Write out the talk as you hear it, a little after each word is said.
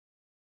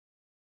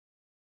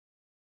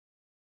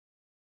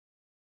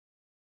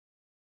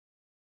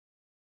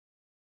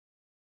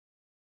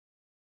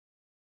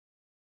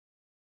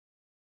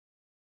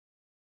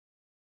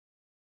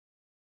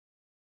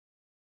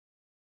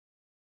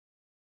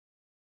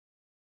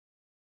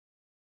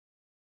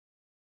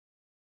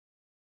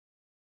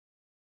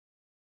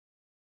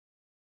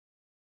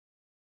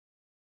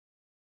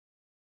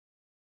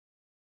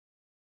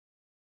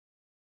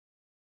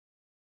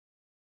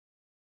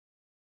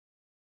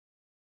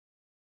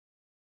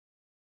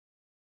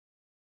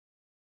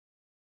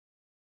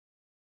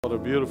What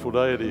a beautiful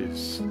day it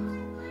is.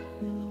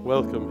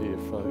 Welcome here,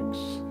 folks.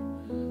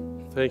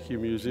 Thank you,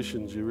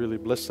 musicians. You really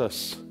bless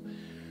us.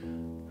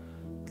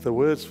 The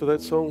words for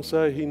that song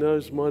say, "He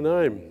knows my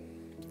name."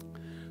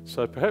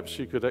 So perhaps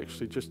you could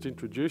actually just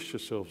introduce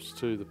yourselves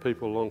to the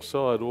people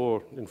alongside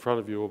or in front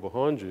of you or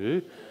behind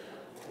you.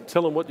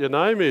 Tell them what your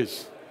name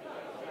is.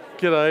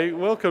 G'day,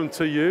 welcome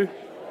to you.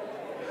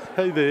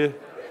 Hey there.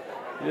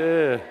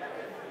 Yeah.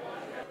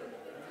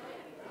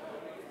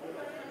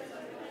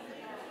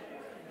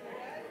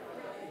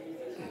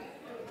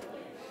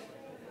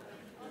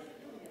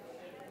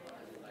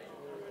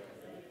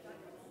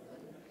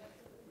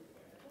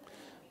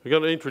 We're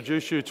going to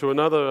introduce you to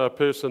another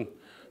person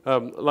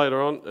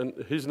later on, and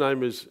his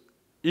name is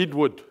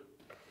Edward.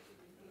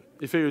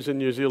 If he was in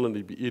New Zealand,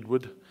 he'd be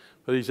Edward,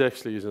 but he's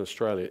in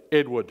Australia.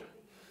 Edward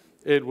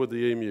the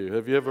emu.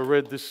 Have you ever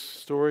read this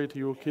story to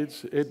your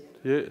kids?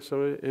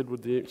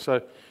 Edward the emu.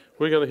 So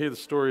we're going to hear the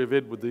story of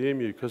Edward the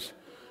emu because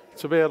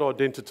it's about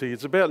identity.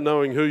 It's about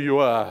knowing who you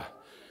are.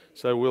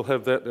 So we'll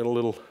have that in a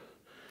little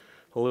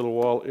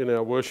while in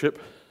our worship.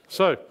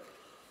 So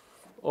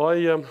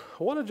I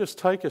want to just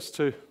take us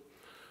to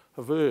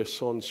a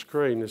verse on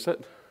screen. It's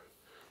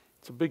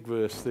a big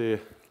verse there.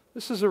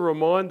 This is a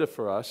reminder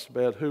for us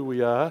about who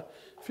we are.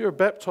 If you're a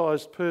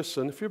baptised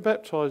person, if you're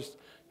baptised,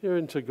 you're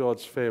into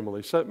God's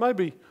family. So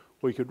maybe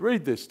we could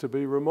read this to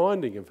be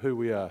reminding of who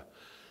we are.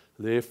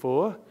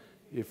 Therefore,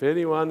 if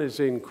anyone is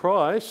in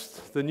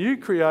Christ, the new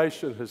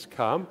creation has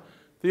come,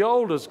 the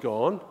old is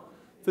gone,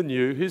 the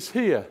new is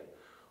here.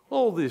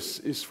 All this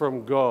is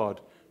from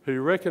God,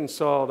 who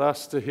reconciled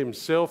us to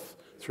himself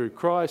through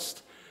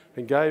Christ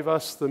and gave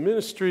us the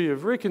ministry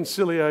of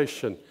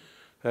reconciliation,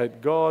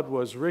 that God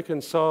was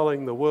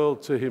reconciling the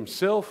world to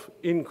himself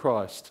in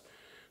Christ,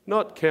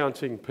 not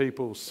counting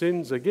people's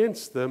sins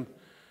against them,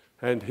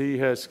 and he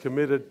has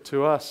committed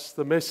to us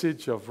the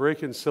message of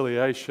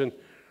reconciliation.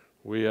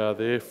 We are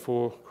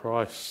therefore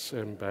Christ's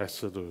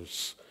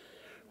ambassadors.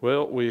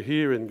 Well, we're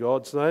here in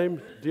God's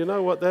name. Do you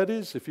know what that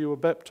is, if you were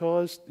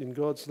baptised in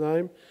God's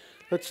name?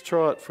 Let's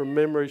try it from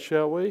memory,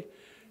 shall we?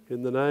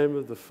 In the name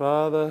of the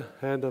Father,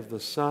 and of the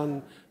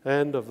Son,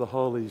 and of the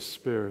Holy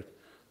Spirit.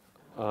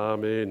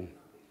 Amen.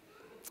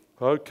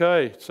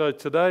 Okay, so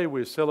today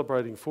we're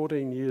celebrating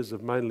 14 years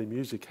of mainly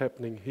music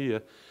happening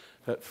here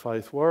at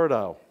Faith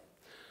Warradale.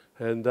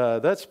 And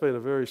that's been a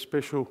very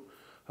special,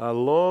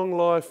 long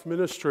life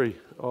ministry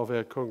of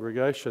our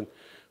congregation.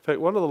 In fact,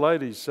 one of the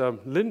ladies,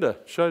 Linda,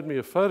 showed me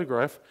a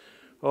photograph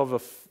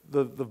of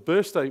the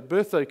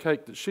birthday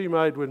cake that she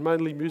made when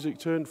mainly music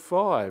turned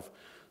 5.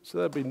 So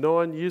that'd be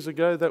 9 years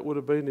ago. That would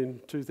have been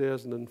in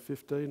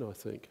 2015, I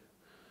think.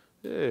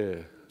 Yeah,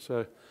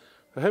 so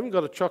I haven't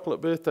got a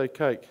chocolate birthday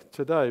cake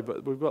today,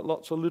 but we've got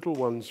lots of little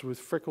ones with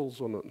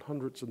freckles on it,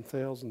 hundreds and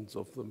thousands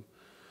of them.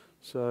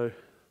 So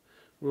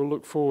we'll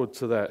look forward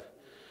to that.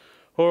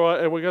 All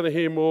right, and we're going to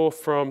hear more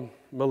from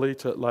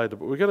Melita later,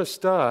 but we're going to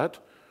start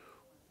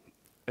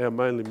our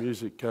mainly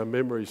music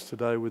memories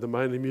today with a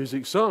mainly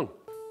music song.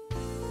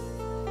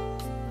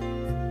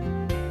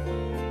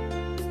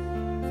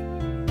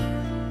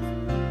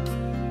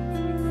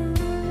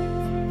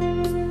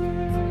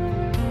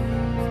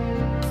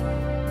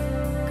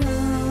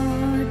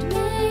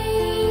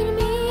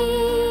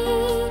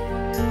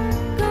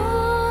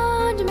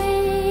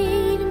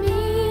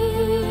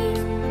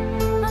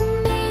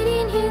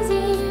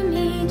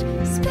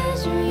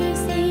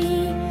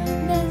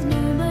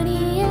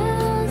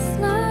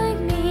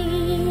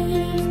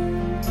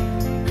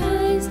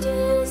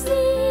 See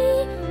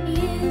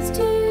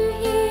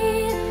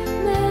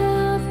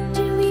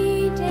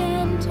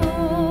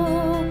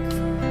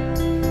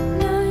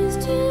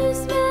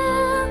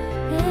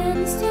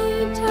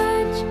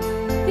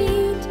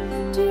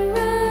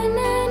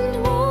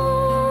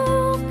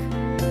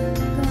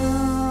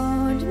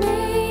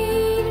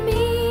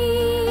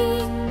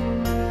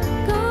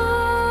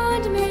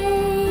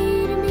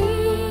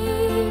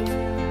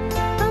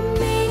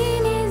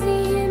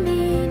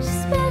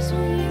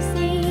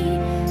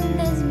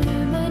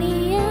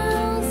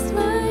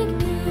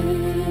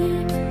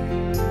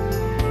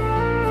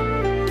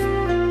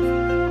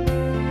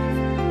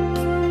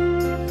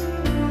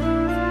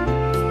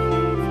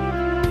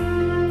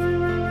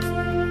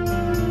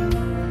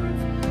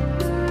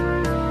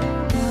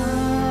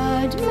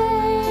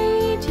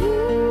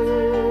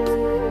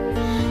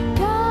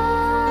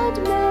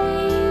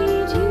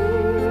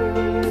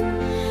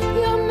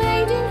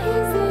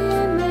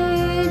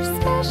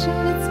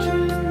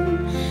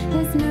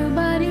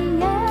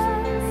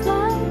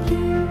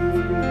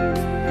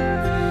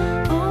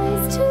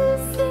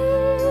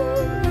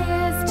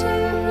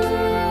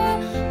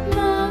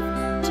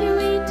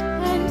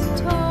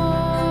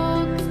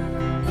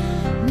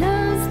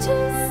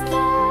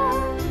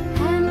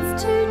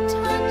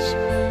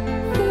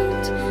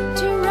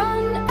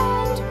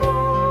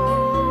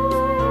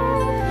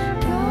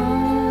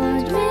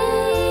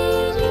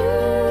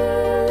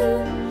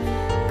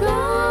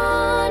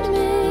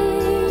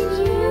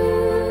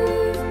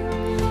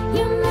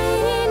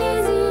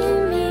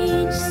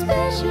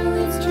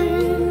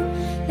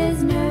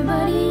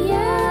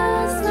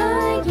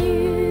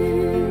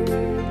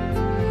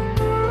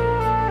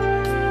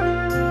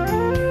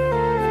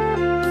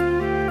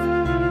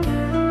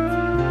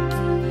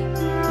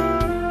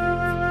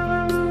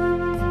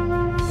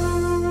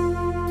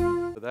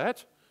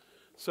that.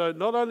 So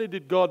not only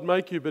did God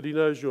make you, but he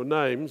knows your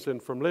names.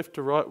 And from left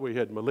to right, we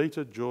had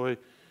Melita, Joy,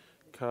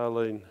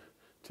 Carlene,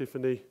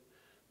 Tiffany,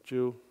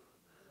 Jill,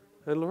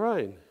 and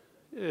Lorraine.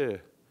 Yeah,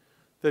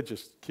 they're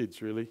just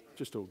kids, really,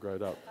 just all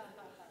grown up.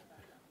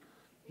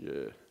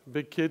 Yeah,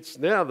 big kids.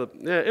 Now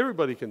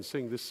everybody can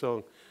sing this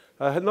song.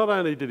 Not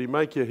only did he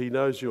make you, he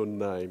knows your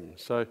name.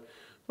 So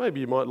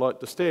maybe you might like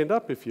to stand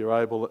up if you're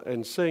able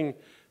and sing,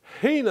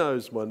 "He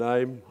knows my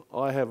name,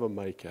 I have a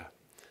maker."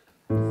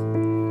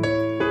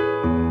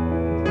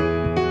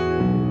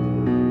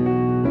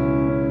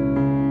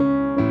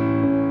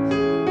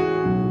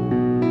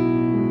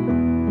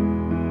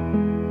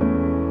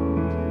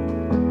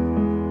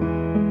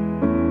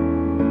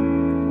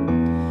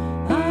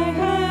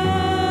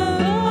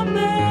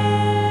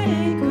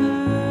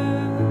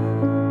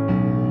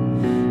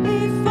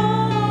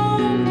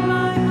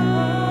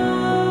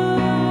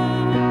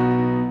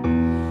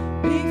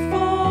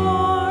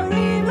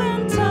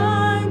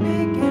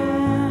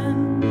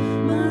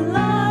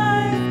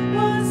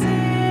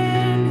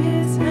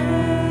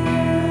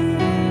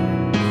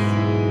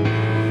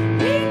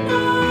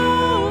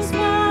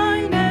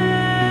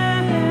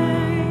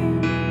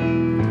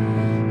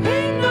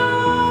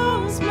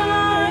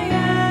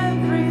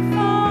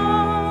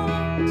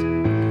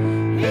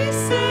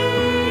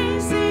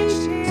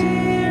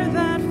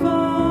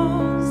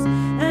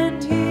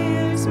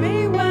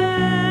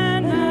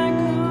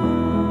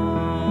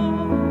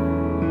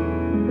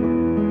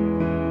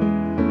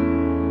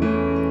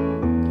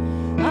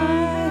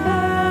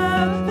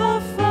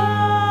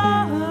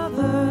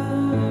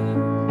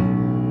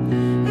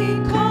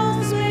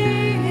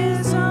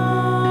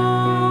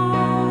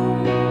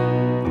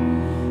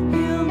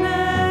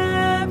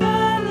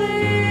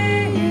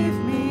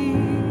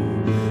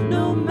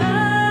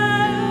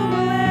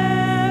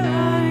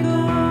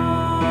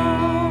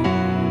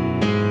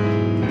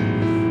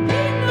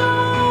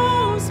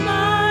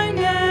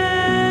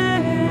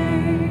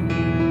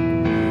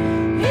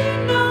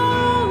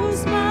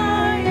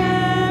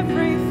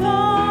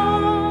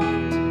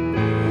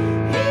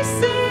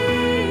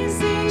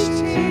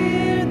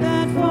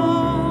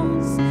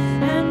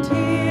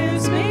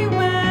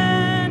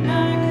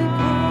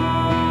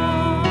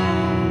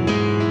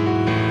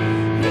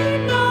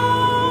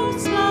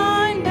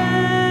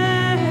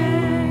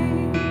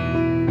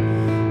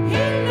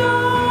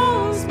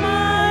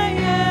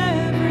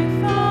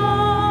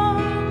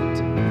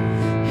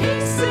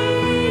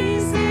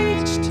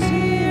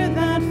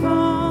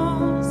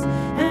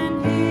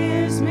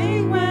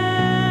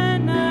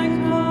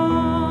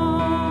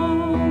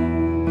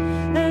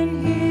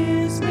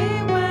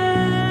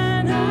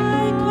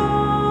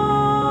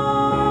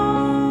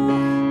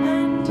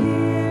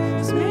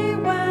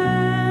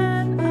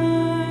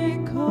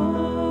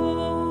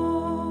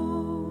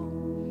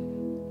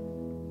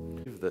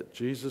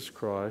 Jesus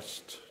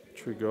Christ,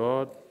 true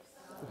God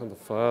and the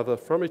Father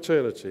from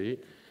eternity,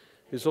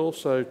 is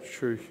also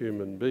true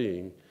human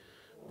being,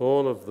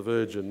 born of the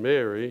Virgin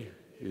Mary,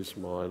 is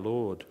my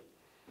Lord.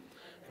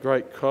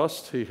 Great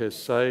cost he has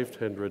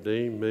saved and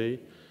redeemed me,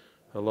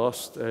 a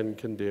lost and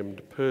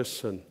condemned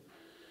person.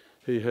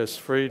 He has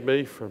freed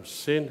me from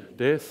sin,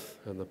 death,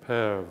 and the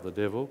power of the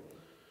devil,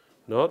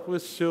 not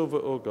with silver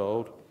or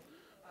gold,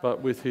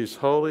 but with his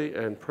holy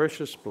and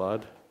precious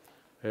blood,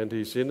 and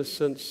his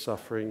innocent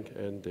suffering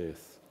and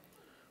death.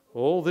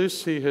 All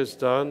this he has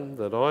done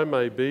that I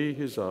may be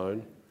his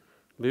own,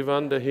 live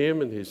under him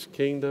in his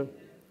kingdom,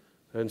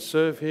 and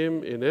serve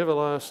him in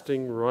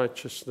everlasting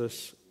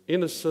righteousness,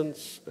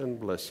 innocence, and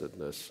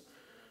blessedness,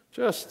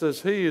 just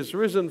as he is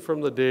risen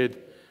from the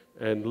dead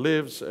and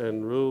lives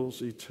and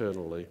rules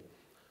eternally.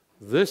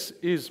 This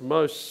is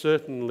most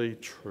certainly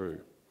true.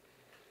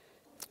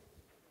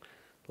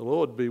 The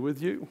Lord be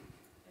with you.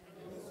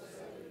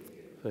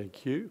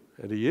 Thank you.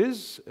 And he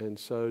is, and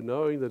so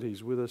knowing that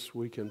he's with us,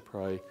 we can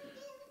pray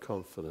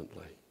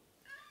confidently.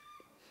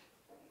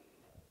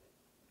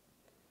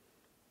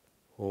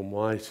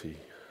 Almighty,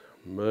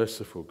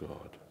 merciful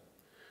God,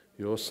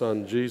 your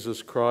Son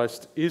Jesus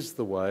Christ is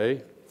the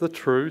way, the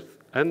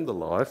truth, and the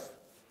life.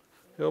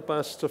 Help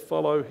us to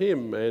follow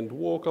him and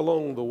walk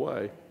along the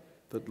way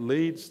that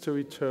leads to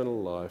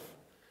eternal life.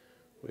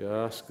 We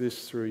ask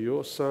this through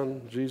your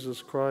Son,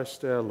 Jesus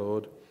Christ our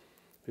Lord,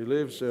 who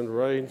lives and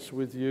reigns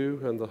with you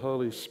and the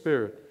Holy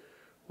Spirit,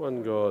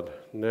 one God,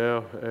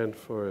 now and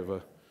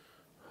forever.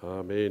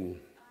 Amen.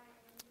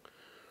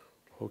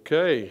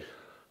 Okay,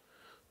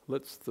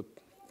 let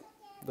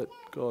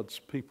God's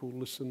people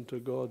listen to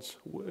God's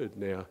word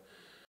now.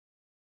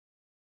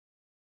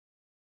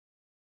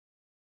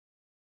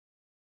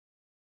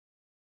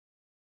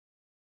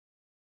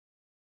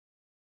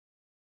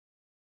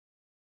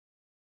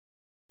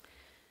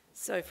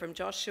 So from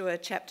Joshua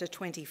chapter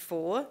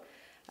 24,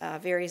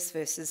 various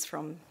verses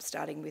from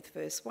starting with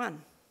verse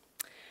 1.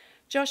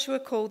 Joshua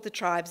called the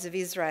tribes of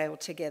Israel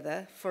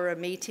together for a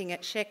meeting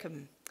at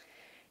Shechem.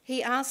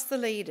 He asked the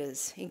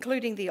leaders,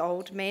 including the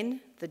old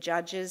men, the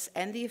judges,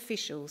 and the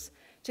officials,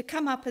 to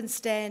come up and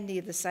stand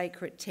near the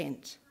sacred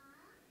tent.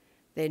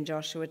 Then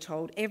Joshua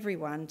told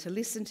everyone to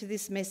listen to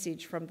this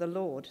message from the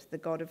Lord, the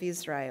God of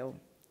Israel.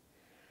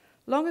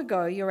 Long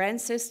ago, your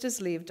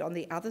ancestors lived on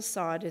the other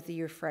side of the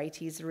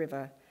Euphrates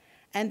River,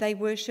 and they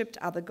worshipped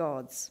other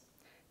gods.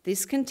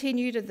 This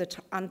continued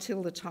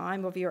until the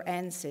time of your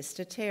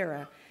ancestor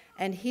Terah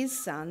and his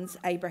sons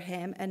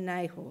Abraham and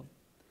Nahor.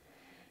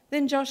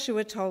 Then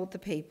Joshua told the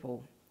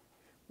people,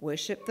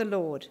 "Worship the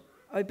Lord,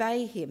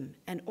 obey him,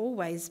 and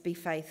always be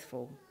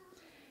faithful.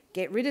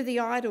 Get rid of the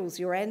idols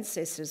your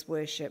ancestors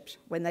worshipped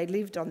when they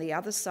lived on the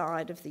other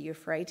side of the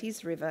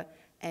Euphrates River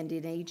and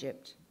in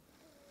Egypt.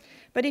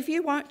 But if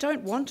you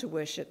don't want to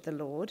worship the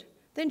Lord,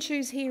 then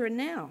choose here and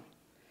now.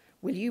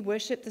 Will you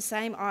worship the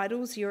same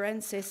idols your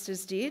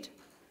ancestors did?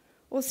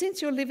 Or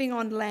since you're living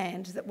on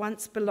land that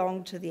once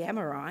belonged to the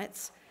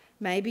Amorites,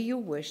 maybe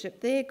you'll worship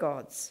their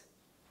gods.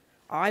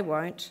 I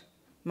won't.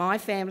 My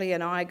family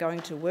and I are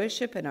going to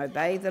worship and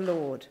obey the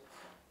Lord."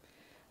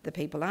 The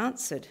people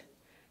answered,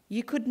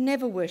 We could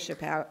never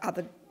worship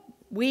other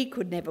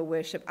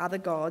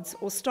gods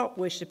or stop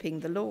worshipping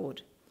the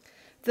Lord.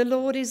 The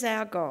Lord is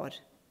our God.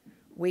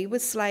 We were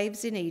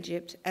slaves in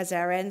Egypt as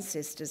our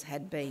ancestors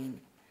had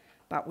been,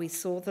 but we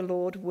saw the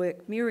Lord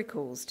work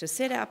miracles to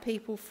set our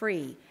people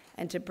free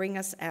and to bring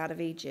us out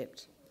of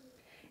Egypt.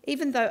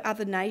 Even though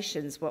other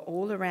nations were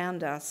all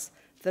around us,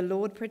 the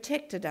Lord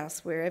protected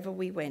us wherever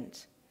we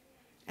went.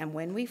 And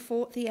when we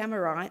fought the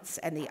Amorites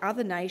and the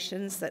other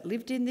nations that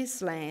lived in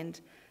this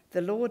land,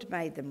 the Lord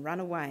made them run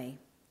away.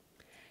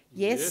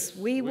 Yes,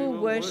 we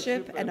will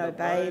worship and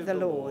obey the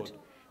Lord,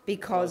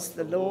 because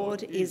the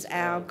Lord is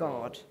our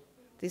God.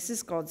 This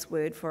is God's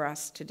word for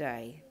us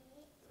today.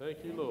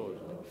 Thank you, Lord,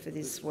 for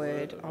this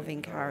word of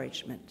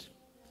encouragement.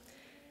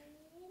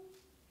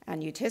 Our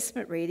New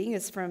Testament reading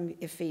is from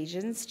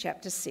Ephesians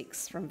chapter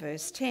 6, from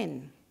verse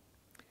 10.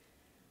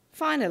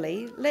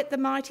 Finally, let the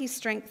mighty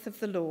strength of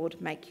the Lord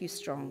make you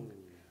strong.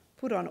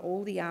 Put on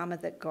all the armour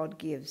that God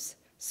gives,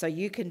 so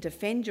you can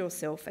defend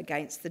yourself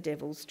against the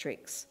devil's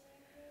tricks.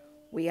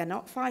 We are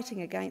not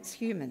fighting against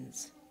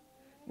humans.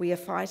 We are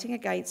fighting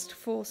against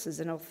forces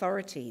and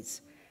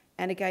authorities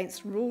and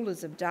against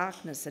rulers of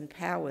darkness and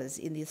powers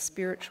in the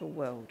spiritual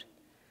world.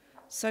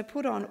 So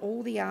put on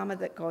all the armour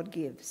that God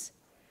gives,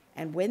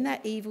 and when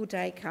that evil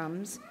day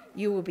comes,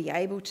 you will be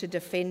able to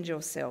defend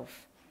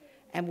yourself.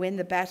 And when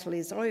the battle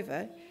is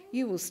over,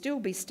 you will still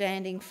be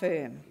standing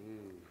firm.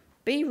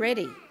 Be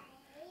ready.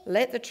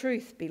 Let the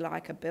truth be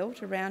like a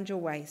belt around your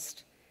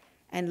waist,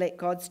 and let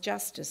God's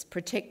justice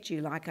protect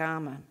you like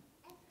armour.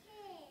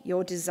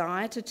 Your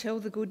desire to tell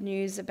the good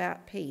news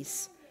about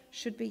peace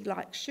should be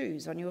like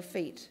shoes on your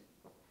feet.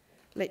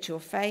 Let your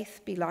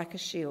faith be like a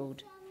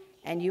shield,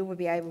 and you will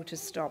be able to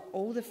stop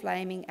all the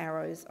flaming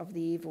arrows of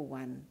the evil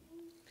one.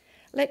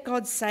 Let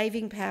God's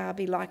saving power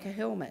be like a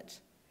helmet,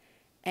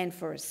 and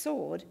for a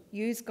sword,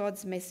 use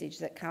God's message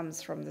that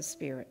comes from the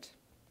Spirit.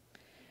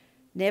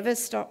 Never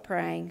stop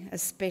praying,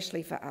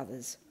 especially for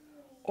others.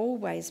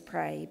 Always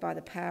pray by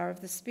the power of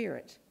the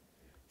Spirit.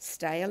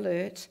 Stay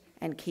alert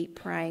and keep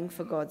praying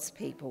for God's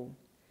people.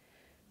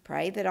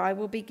 Pray that I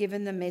will be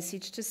given the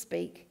message to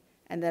speak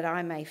and that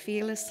I may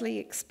fearlessly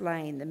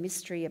explain the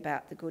mystery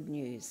about the good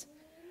news.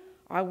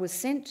 I was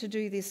sent to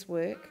do this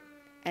work,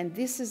 and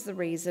this is the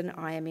reason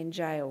I am in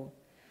jail.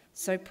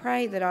 So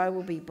pray that I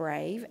will be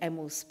brave and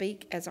will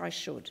speak as I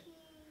should.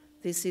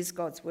 This is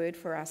God's word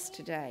for us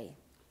today.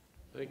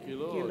 Thank you,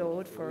 Lord. Thank you,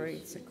 Lord, for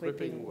its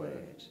equipping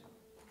word.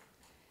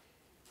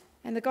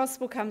 And the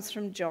gospel comes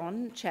from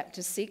John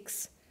chapter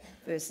 6,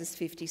 verses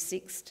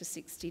 56 to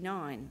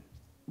 69.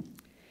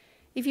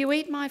 If you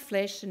eat my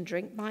flesh and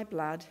drink my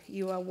blood,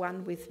 you are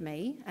one with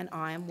me, and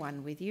I am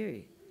one with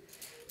you.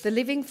 The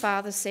living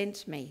Father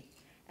sent me,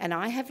 and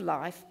I have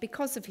life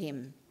because of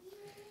him.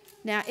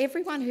 Now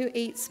everyone who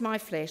eats my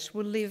flesh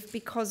will live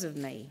because of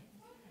me.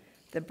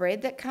 The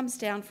bread that comes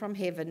down from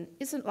heaven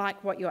isn't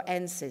like what your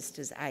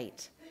ancestors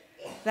ate.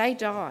 They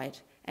died,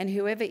 and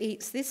whoever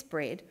eats this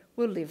bread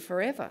will live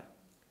forever.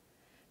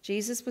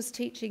 Jesus was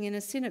teaching in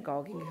a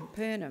synagogue in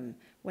Capernaum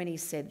when he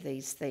said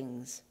these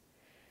things.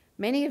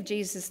 Many of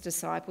Jesus'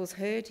 disciples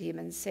heard him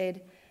and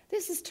said,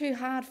 "This is too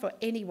hard for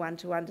anyone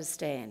to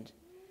understand."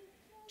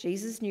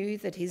 Jesus knew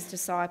that his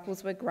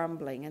disciples were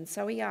grumbling, and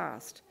so he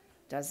asked,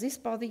 "Does this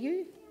bother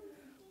you?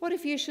 What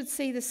if you should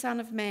see the Son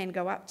of Man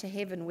go up to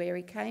heaven where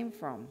he came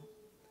from?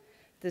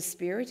 The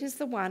Spirit is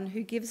the one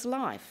who gives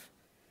life.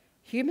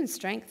 Human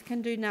strength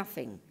can do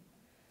nothing.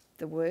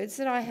 The words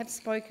that I have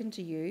spoken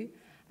to you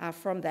are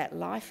from that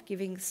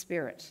life-giving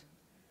Spirit.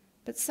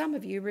 But some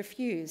of you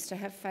refuse to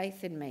have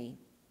faith in me."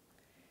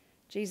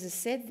 Jesus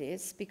said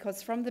this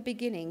because from the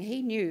beginning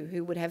he knew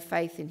who would have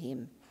faith in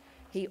him.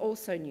 He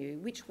also knew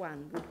which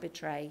one would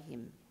betray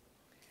him.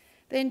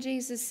 Then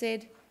Jesus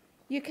said,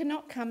 "You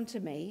cannot come to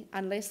me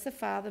unless the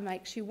Father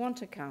makes you want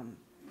to come.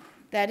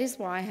 That is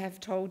why I have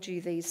told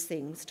you these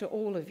things to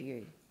all of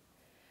you."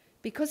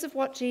 Because of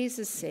what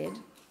Jesus said,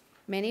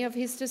 many of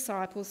his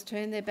disciples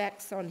turned their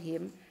backs on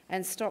him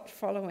and stopped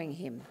following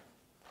him.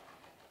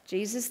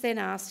 Jesus then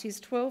asked his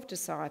 12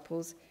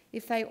 disciples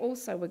if they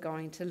also were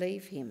going to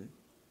leave him.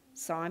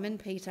 Simon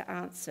Peter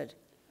answered,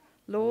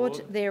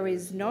 Lord, there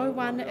is no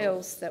one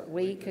else that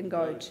we can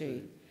go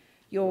to.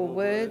 Your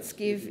words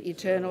give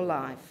eternal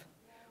life.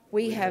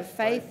 We have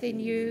faith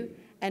in you,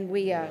 and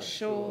we are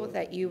sure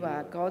that you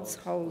are God's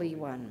Holy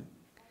One.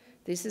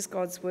 This is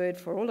God's word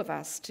for all of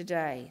us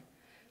today.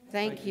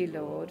 Thank you,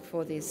 Lord,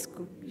 for this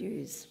good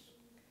news.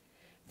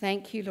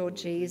 Thank you, Lord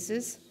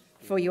Jesus,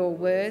 for your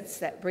words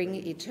that bring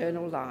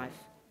eternal life.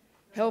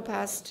 Help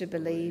us to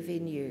believe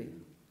in you.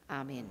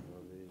 Amen.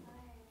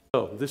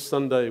 Well, this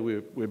Sunday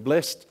we're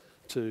blessed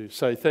to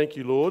say thank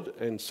you, Lord,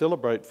 and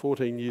celebrate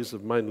 14 years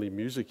of mainly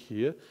music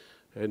here.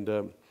 And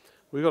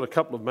we've got a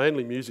couple of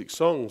mainly music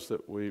songs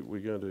that we're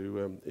going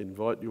to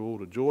invite you all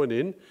to join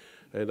in.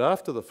 And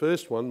after the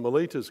first one,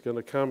 Melita's going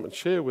to come and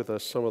share with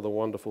us some of the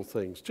wonderful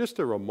things. Just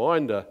a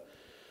reminder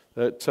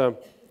that,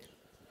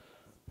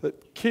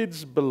 that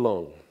kids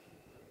belong.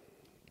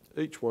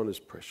 Each one is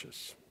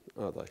precious,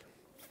 are they?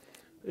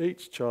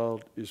 Each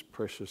child is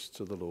precious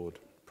to the Lord,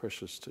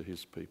 precious to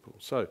his people.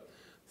 So,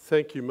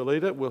 thank you,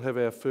 Melita. We'll have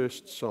our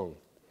first song.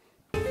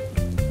 Would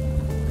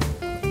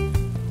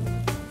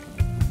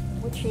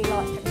she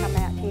like to come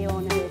out here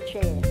on her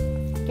chair?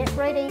 Get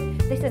ready.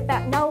 This is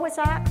about Noah's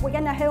Ark. We're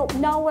going to help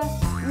Noah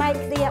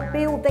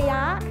build the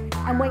ark,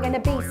 and we're going to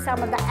be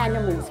some of the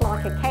animals,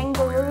 like a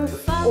kangaroo.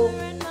 Father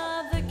and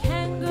mother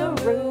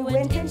kangaroo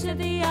went into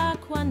the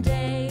ark one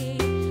day.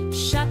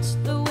 Shut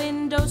the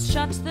windows,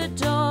 shut the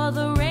door.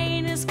 The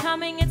rain is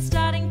coming, it's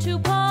starting to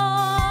pour.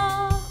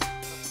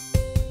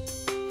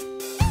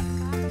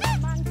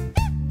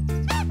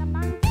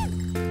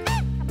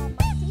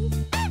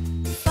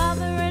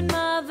 Father and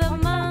mother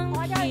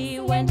monkey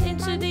went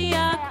into the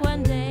ark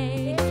one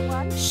day.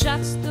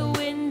 Shut the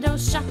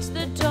windows, shut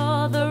the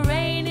door. The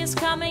rain is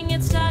coming,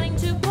 it's starting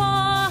to pour.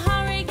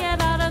 Hurry,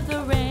 get out of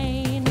the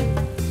rain.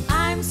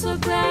 I'm so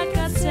glad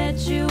God said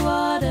you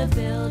ought to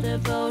build a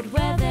boat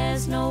where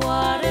there's no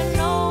water.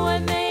 Noah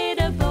made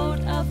a boat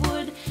of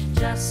wood,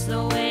 just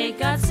the way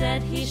God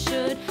said he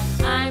should.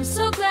 I'm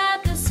so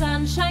glad the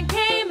sunshine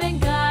came and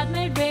God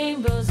made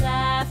rainbows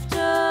after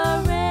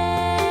rain.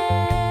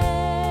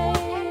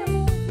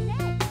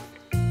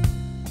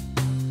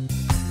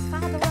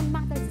 Father and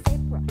mother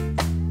zebra.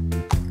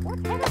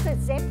 What does a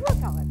zebra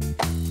go?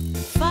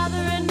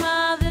 Father and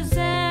mother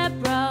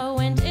zebra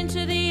went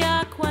into the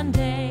ark one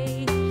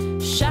day.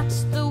 Shut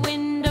the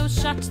window,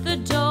 shut the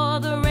door.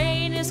 The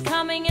rain is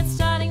coming, it's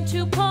starting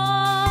to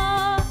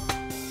pour.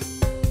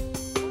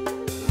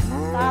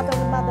 Father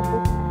and mother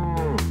bull.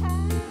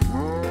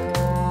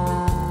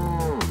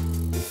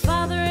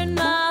 Father and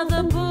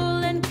mother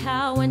bull and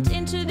cow went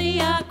into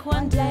the ark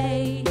one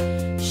day.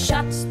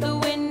 Shut the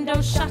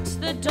window, shut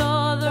the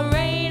door. The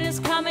rain is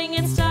coming,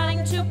 it's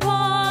starting to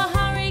pour.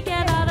 Hurry,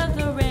 get out of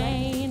the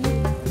rain.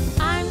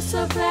 I'm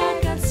so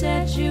glad God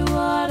said you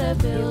ought to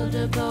build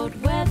a boat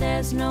where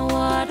there's no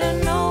water.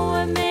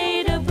 Noah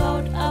made a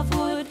boat of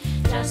wood,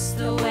 just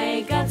the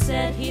way God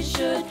said he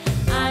should.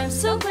 I'm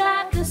so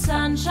glad the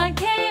sunshine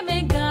came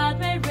and God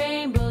made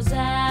rainbows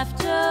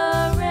after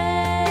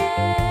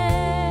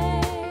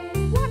rain.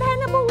 What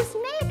animal is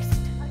next?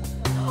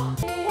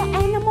 What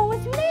animal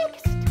is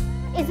next?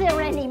 Is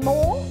there any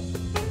more?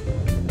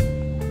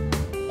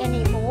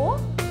 Any more?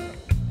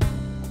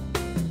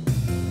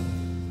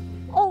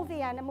 All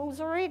the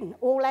animals are in,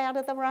 all out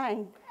of the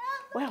rain.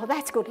 Well,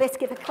 that's good. Let's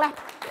give a clap.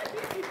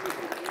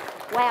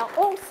 Well,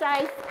 all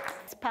safe.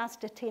 As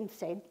Pastor Tim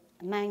said,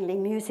 mainly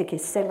music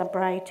is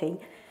celebrating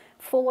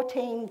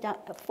 14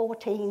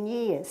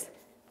 years.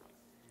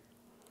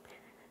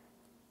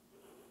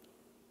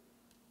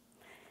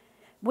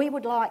 We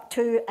would like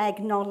to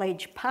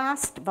acknowledge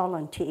past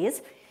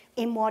volunteers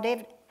in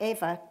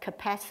whatever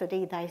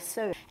capacity they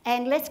serve.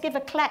 And let's give a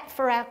clap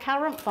for our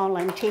current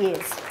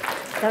volunteers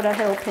that are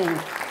helping.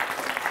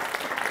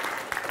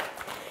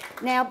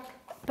 Now,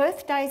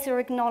 birthdays are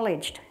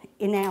acknowledged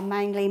in our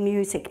mainly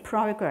music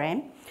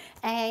program,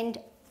 and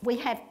we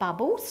have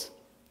bubbles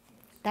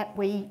that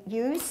we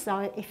use,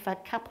 so if a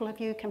couple of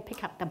you can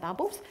pick up the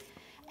bubbles,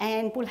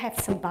 and we'll have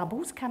some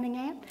bubbles coming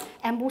out,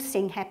 and we'll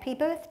sing happy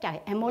birthday.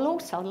 And we'll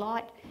also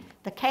light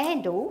the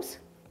candles,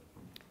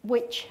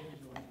 which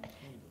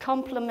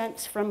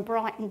compliments from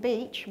Brighton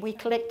Beach. We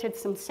collected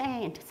some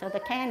sand so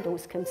the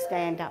candles can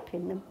stand up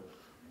in them.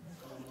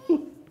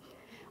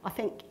 I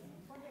think.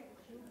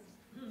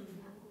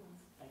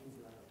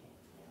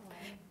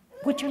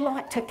 Would you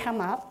like to come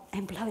up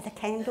and blow the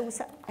candles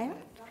out?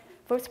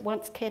 First,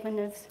 once Kevin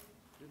is...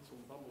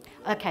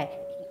 Okay,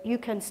 you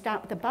can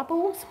start with the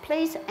bubbles,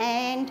 please,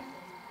 and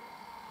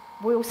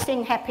we'll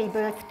sing happy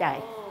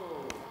birthday.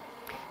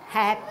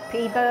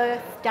 Happy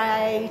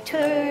birthday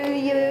to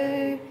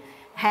you.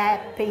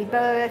 Happy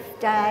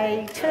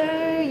birthday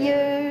to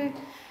you.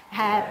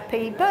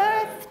 Happy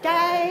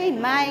birthday,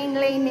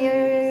 mainly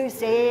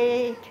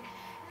music.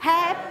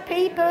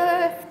 Happy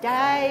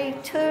birthday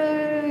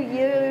to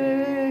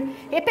you.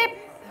 Hip hip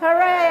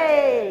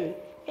hooray!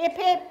 Hip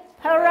hip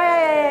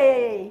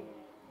hooray!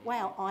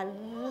 Wow, I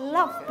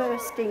love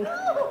bursting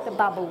the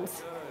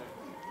bubbles.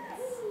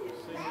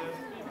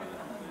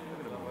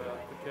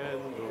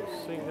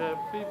 Sing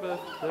happy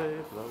birthday,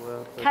 blow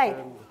out the Okay,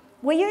 candle.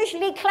 We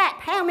usually clap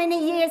how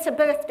many years a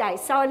birthday?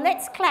 So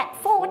let's clap.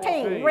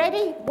 14.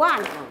 Ready?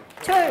 1,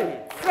 2,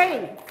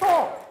 3,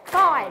 4,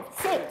 5,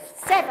 6,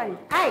 7,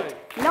 8,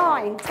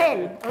 9,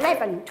 10,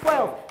 11,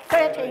 12,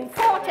 13,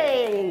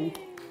 14.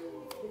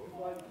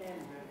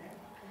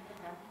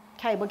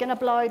 Okay, we're going to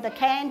blow the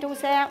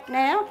candles out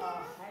now.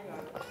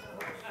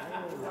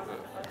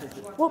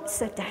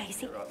 Whoops, a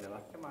daisy.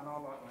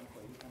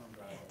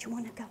 Do you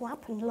want to go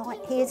up and light?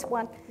 Here's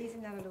one. Here's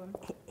another one.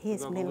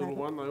 Here's Another little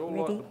one. They all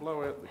like to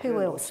blow out the Who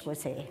candles. else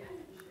was there?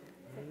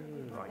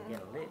 Right,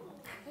 get a lit.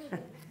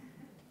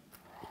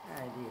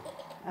 Oh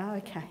dear.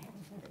 Okay.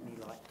 Let me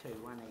light 2,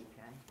 1 each,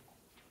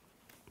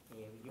 eh?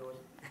 Here, yours.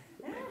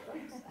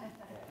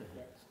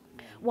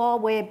 While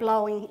we're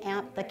blowing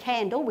out the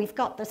candle, we've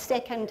got the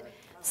second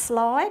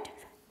slide.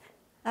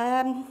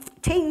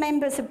 Team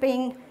members have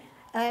been...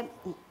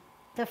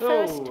 the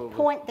first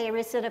point there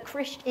is that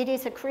it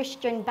is a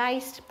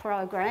Christian-based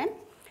program.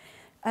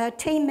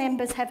 Team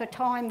members have a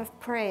time of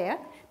prayer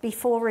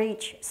before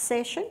each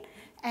session,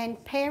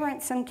 and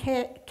parents and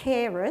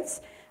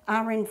carers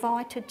are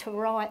invited to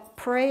write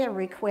prayer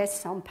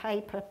requests on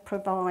paper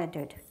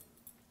provided.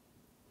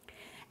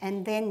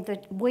 And then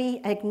we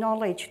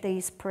acknowledge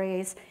these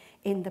prayers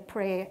in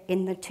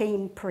the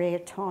team prayer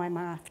time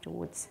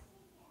afterwards.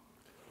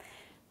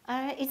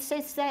 It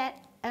says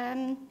that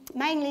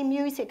mainly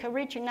music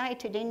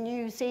originated in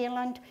New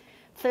Zealand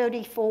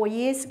 34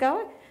 years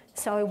ago.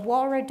 So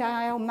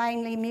Warradale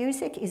Mainly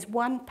Music is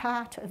one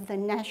part of the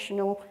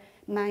National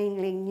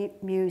Mainly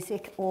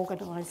Music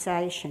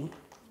organisation.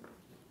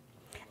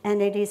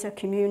 And it is a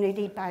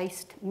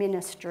community-based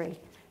ministry.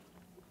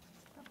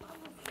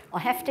 I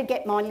have to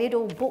get my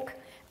little book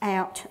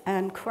out.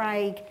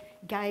 Craig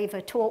gave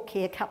a talk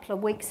here a couple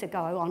of weeks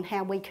ago on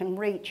how we can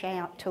reach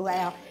out to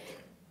our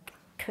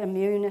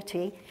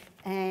community.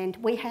 And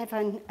we have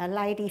a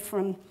lady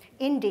from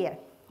India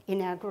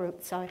in our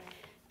group, so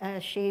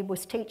she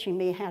was teaching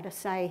me how to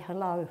say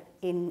hello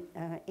in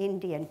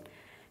Indian.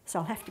 So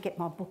I'll have to get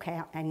my book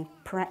out and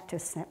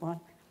practice that one.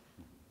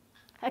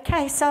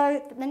 Okay,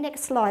 so the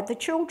next slide. The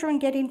children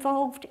get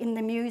involved in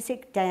the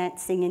music,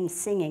 dancing and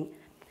singing,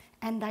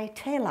 and they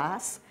tell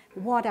us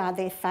what are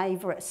their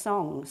favourite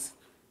songs.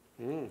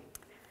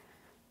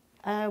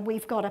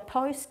 We've got a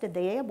poster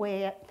there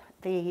where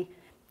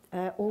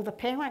all the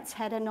parents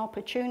had an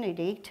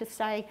opportunity to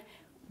say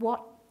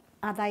what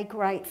are they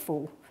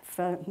grateful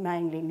for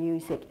Mainly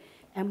Music.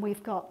 And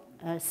we've got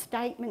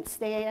statements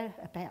there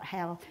about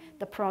how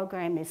the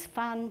program is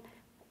fun,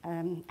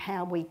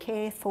 how we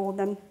care for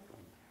them.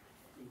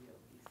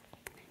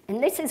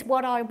 And this is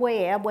what I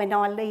wear when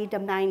I lead a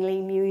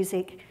Mainly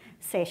Music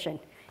session.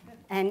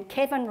 And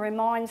Kevin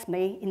reminds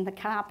me in the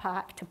car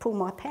park to pull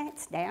my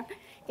pants down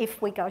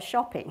if we go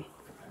shopping.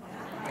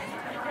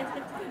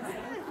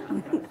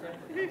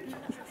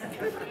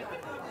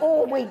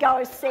 Or we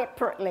go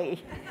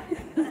separately.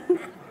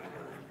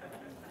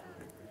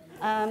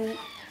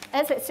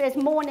 As it says,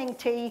 morning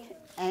tea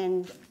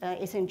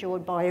is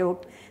enjoyed by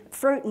all.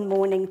 Fruit and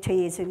morning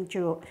tea is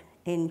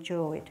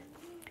enjoyed.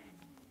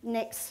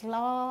 Next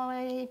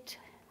slide.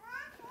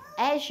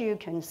 As you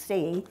can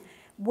see,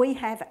 we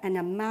have an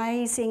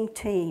amazing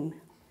team.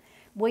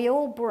 We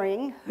all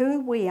bring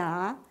who we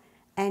are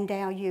and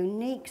our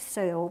unique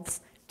selves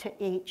to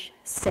each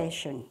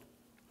session.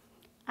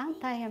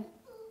 Aren't they a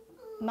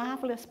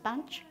marvellous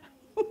bunch?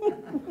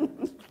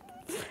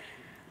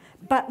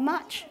 But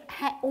much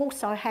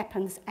also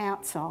happens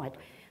outside.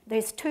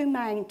 There's 2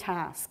 main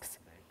tasks.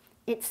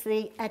 It's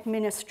the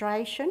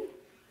administration,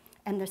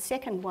 and the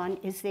second one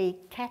is the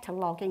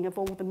cataloguing of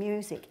all the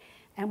music.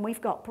 And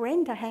we've got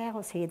Brenda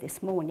Howes here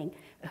this morning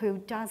who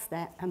does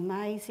that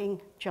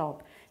amazing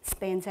job,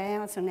 spends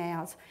hours and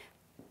hours.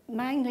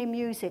 Mainly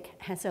Music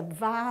has a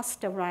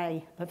vast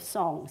array of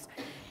songs,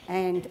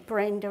 and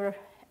Brenda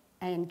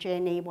and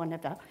Jenny, one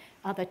of the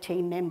other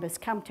team members,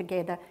 come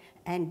together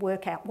and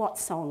work out what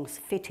songs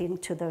fit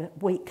into the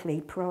weekly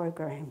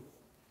program.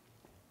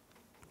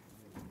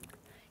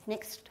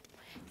 Next,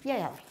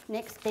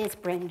 there's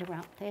Brenda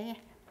up there.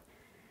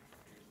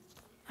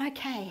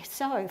 Okay,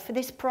 so for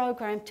this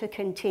program to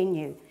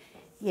continue,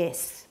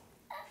 yes,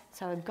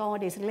 so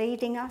God is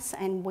leading us,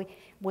 and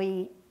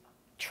we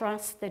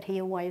trust that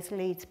he always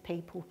leads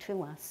people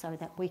to us so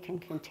that we can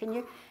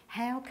continue.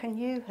 How can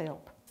you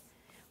help?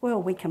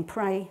 Well, we can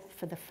pray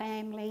for the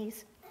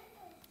families.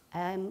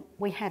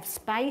 We have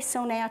space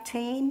on our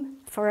team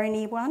for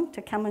anyone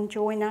to come and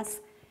join us.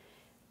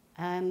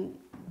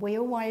 We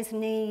always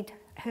need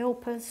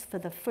helpers for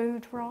the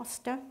food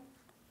roster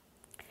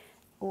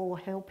or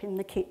help in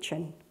the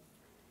kitchen.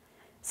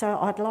 So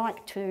I'd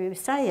like to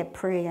say a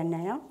prayer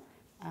now,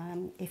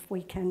 if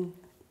we can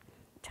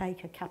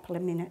take a couple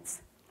of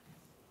minutes.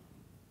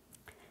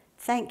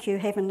 Thank you,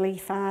 Heavenly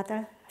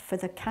Father, for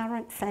the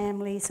current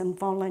families and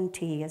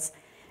volunteers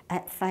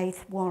at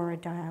Faith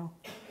Warradale.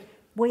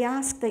 We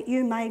ask that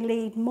you may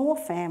lead more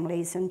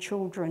families and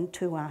children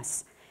to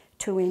us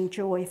to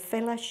enjoy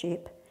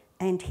fellowship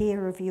and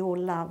hear of your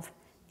love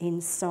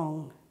in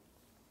song.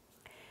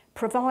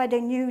 provide a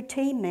new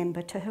team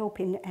member to help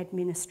in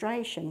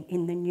administration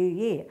in the new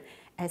year,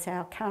 as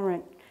our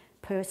current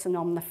person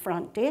on the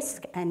front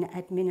desk and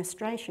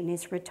administration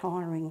is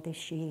retiring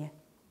this year.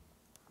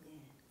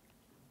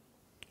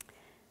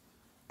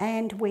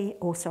 And we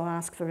also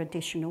ask for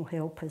additional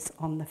helpers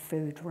on the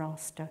food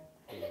roster.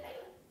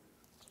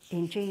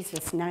 In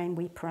Jesus' name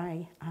we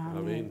pray.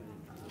 Amen.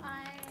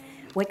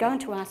 We're going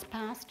to ask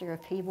Pastor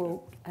if he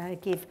will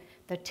give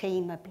the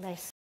team a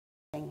blessing.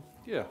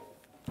 Yeah,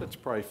 let's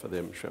pray for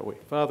them, shall we?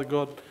 Father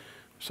God,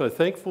 so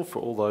thankful for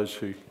all those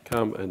who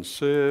come and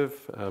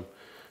serve,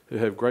 who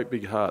have great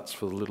big hearts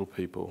for the little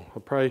people. I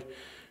pray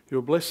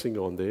your blessing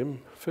on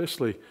them,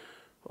 firstly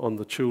on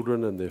the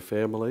children and their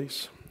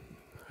families,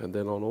 and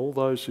then on all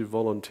those who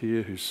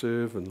volunteer, who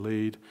serve and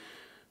lead,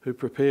 who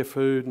prepare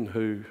food and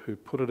who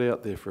put it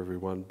out there for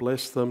everyone.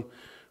 Bless them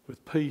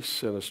with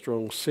peace and a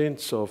strong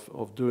sense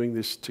of doing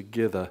this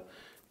together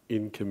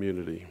in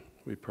community.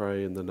 We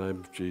pray in the name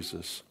of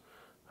Jesus.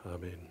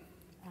 Amen.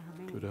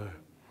 Amen. Good-o.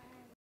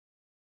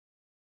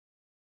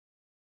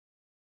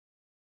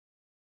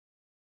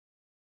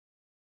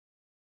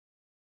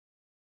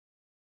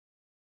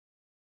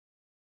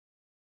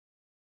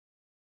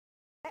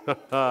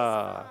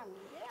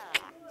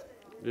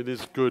 It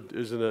is good,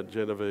 isn't it,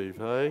 Genevieve,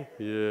 hey?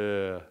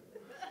 Yeah.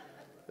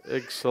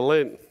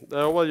 Excellent.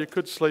 Well, you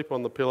could sleep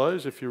on the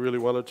pillows if you really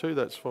wanted to.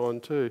 That's fine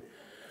too.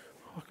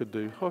 I could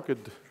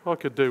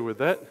do with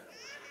that.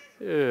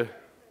 Yeah.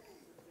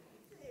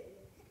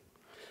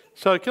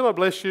 So can I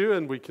bless you,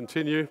 and we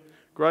continue.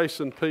 Grace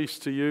and peace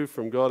to you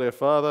from God our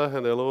Father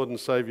and our Lord and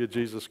Saviour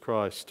Jesus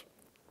Christ.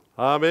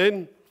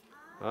 Amen.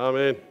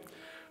 Amen.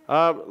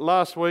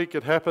 Last week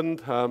it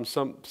happened.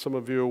 Some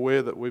of you are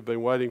aware that we've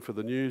been waiting for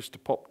the news to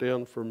pop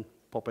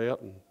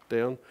out and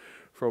down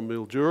from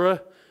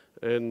Mildura.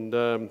 And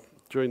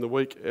during the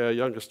week, our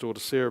youngest daughter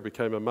Sarah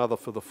became a mother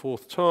for the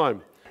 4th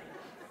time.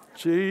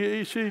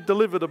 She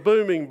delivered a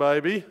booming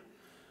baby.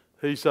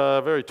 He's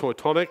very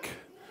Teutonic.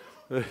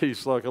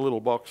 He's like a little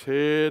box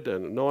head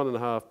and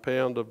 9.5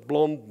 pound of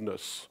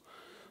blondness.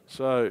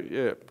 So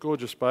yeah,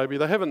 gorgeous baby.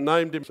 They haven't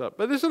named him,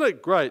 but isn't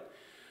it great?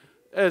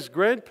 As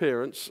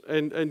grandparents,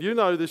 and you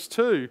know this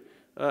too,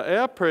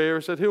 our prayer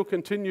is that he'll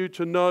continue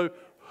to know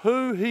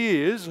who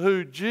he is,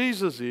 who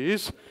Jesus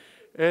is,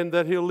 and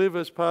that he'll live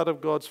as part of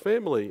God's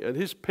family. And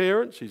his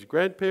parents, his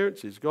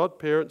grandparents, his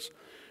godparents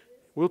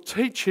will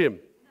teach him.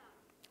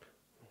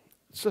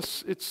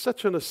 It's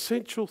such an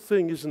essential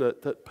thing, isn't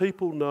it, that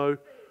people know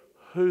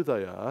who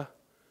they are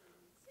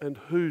and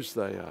whose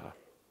they are.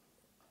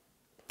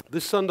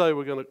 This Sunday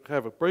we're going to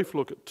have a brief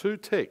look at 2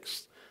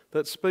 texts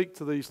that speak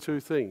to these 2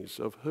 things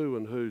of who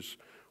and whose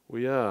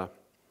we are.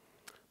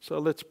 So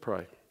let's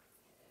pray.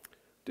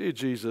 Dear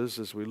Jesus,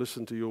 as we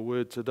listen to your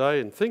word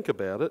today and think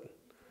about it,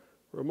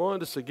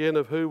 remind us again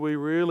of who we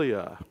really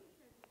are.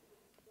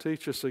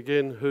 Teach us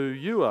again who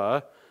you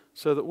are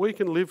so that we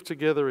can live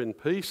together in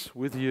peace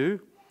with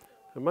you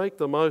and make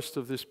the most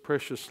of this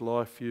precious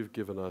life you've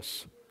given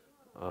us.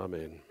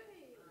 Amen.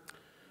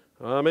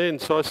 Amen.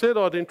 So I said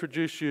I'd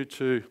introduce you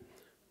to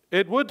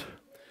Edward.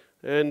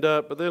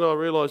 But then I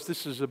realised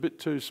this is a bit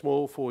too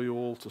small for you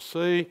all to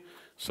see.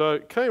 So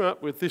came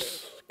up with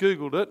this,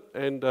 Googled it,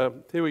 and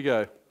here we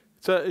go.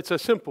 It's a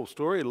simple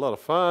story, a lot of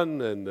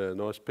fun and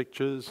nice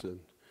pictures.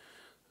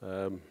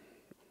 And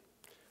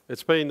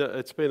it's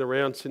been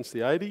around since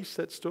the 80s,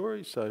 that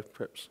story, so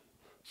perhaps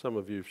some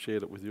of you have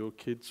shared it with your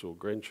kids or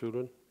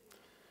grandchildren.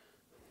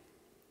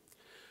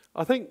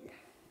 I think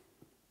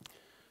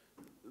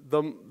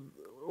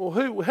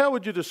how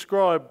would you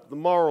describe the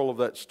moral of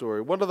that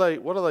story? What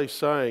are they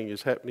saying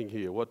is happening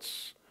here?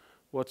 What's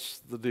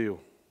the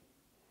deal?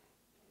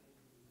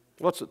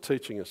 What's it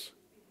teaching us?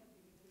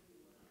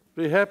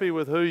 Be happy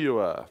with who you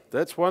are.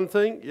 That's one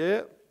thing,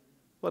 yeah.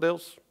 What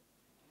else?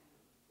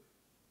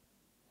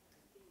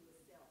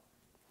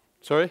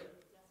 Sorry?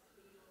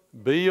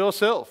 Be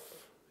yourself.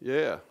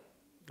 Yeah.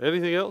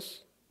 Anything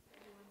else?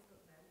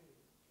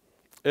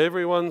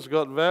 Everyone's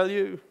got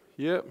value.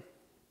 Yeah.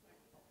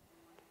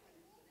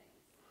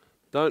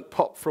 Don't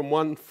pop from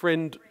one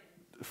friend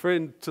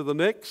to the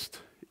next.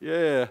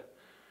 Yeah.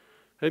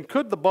 And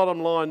could the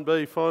bottom line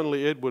be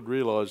finally Edward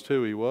realised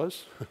who he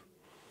was?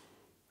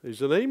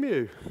 He's an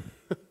emu.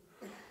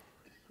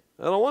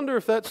 And I wonder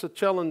if that's a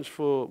challenge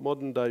for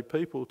modern day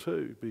people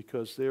too,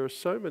 because there are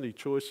so many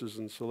choices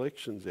and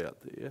selections out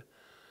there.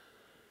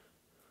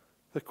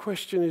 The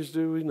question is,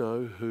 do we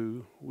know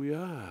who we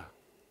are?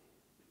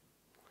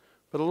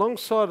 But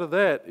alongside of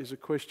that is a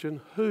question,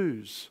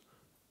 whose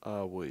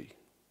are we?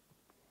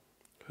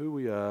 Who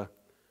we are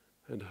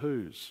and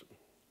whose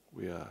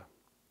we are.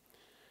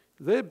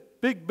 They're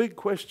big, big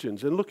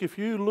questions. And look, if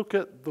you look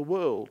at the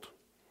world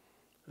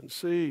and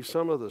see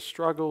some of the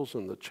struggles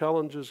and the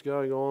challenges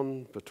going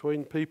on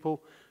between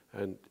people,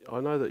 and I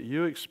know that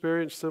you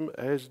experience them,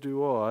 as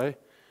do I,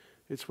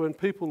 it's when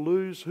people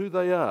lose who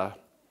they are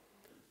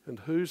and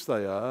whose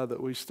they are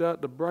that we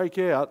start to break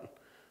out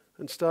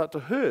and start to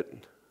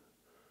hurt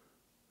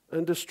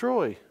and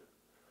destroy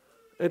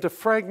and to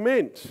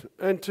fragment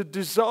and to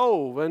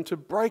dissolve and to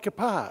break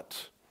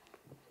apart.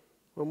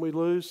 when we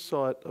lose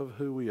sight of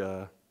who we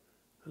are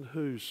and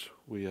whose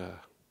we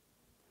are.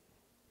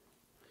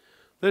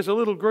 There's a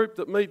little group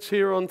that meets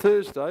here on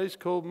Thursdays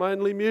called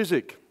Mainly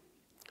Music.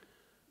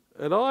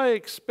 And I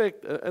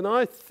think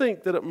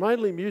that at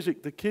Mainly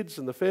Music, the kids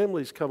and the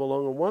families come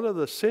along, and one of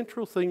the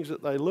central things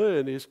that they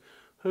learn is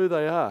who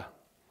they are.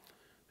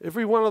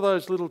 Every one of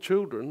those little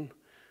children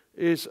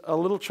is a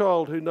little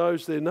child who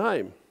knows their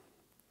name.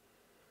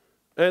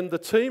 And the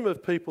team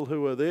of people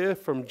who are there,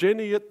 from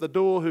Jenny at the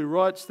door who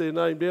writes their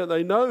name down,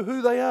 they know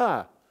who they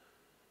are.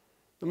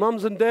 The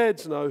mums and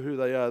dads know who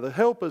they are. The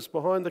helpers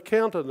behind the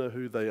counter know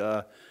who they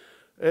are.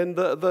 And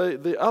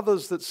the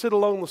others that sit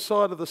along the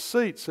side of the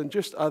seats and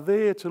just are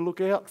there to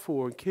look out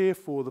for and care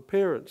for the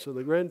parents and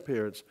the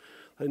grandparents,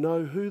 they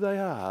know who they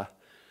are.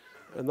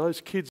 And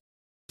those kids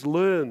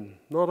learn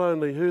not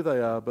only who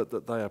they are, but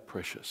that they are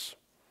precious.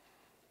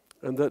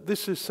 And that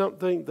this is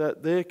something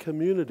that their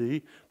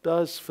community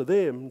does for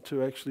them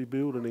to actually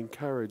build and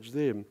encourage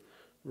them,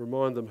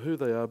 remind them who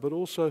they are, but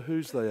also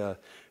whose they are.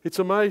 It's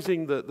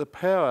amazing that the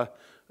power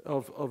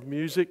of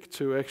music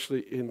to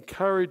actually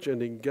encourage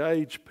and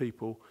engage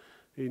people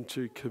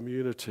into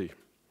community.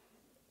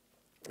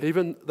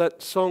 Even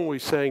that song we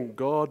sang,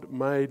 God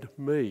Made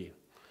Me.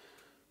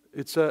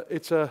 It's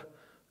a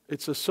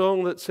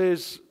song that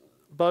says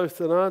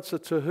both an answer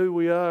to who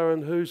we are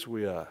and whose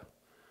we are.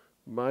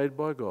 Made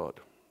by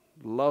God,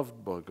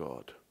 loved by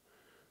God.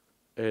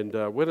 And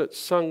when it's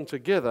sung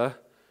together,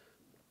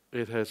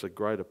 it has a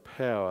greater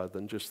power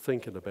than just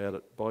thinking about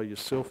it by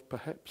yourself,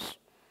 perhaps.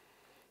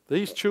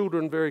 These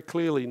children very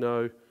clearly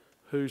know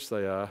whose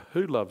they are,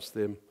 who loves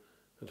them,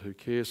 and who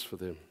cares for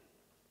them.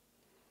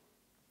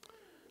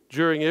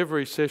 During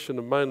every session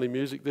of Mainly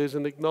Music, there's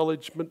an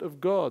acknowledgement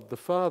of God, the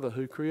Father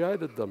who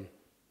created them,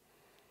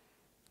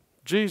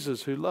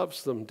 Jesus who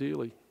loves them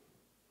dearly.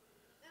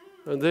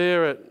 And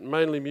there at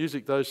Mainly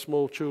Music, those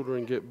small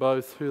children get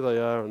both who they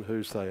are and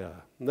whose they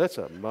are. And that's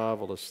a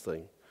marvellous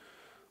thing.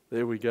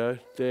 There we go.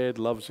 Dad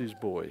loves his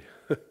boy.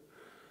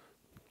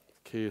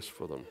 Cares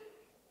for them.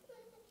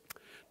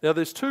 Now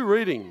there's two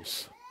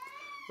readings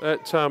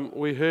that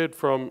we heard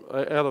from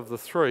out of the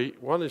three.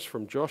 One is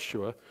from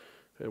Joshua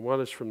and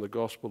one is from the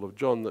Gospel of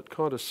John that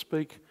kind of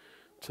speak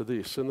to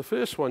this. And the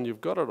first one,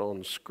 you've got it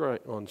on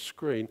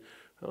screen.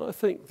 And I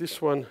think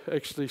this one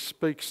actually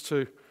speaks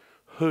to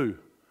who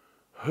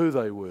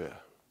they were.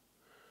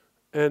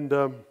 And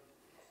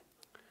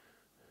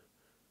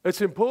it's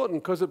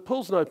important because it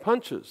pulls no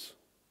punches.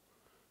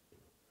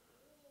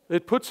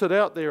 It puts it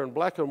out there in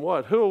black and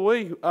white. Who are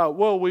we?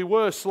 Well, we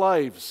were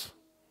slaves.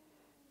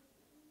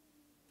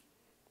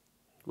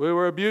 We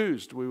were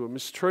abused. We were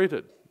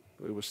mistreated.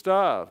 We were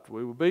starved.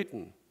 We were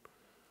beaten.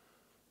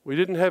 We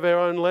didn't have our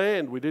own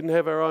land. We didn't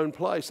have our own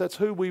place. That's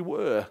who we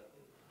were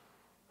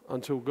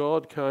until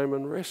God came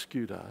and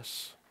rescued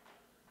us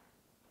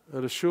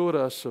and assured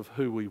us of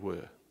who we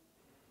were.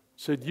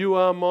 Said, you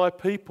are my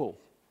people.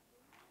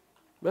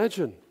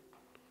 Imagine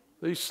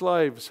these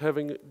slaves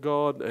having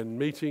God and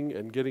meeting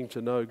and getting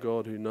to know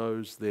God who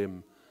knows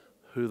them,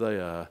 who they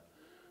are,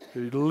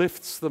 who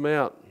lifts them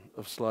out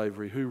of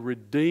slavery, who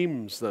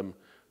redeems them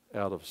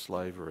out of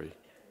slavery.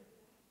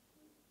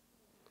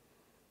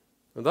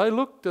 And they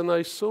looked and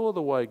they saw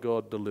the way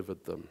God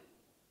delivered them.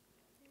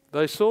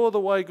 They saw the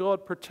way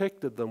God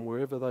protected them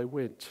wherever they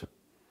went.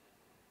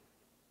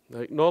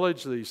 They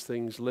acknowledged these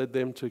things led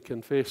them to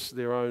confess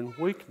their own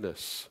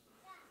weakness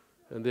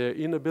and their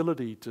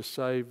inability to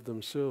save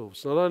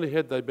themselves. Not only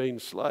had they been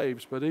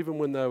slaves, but even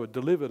when they were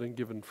delivered and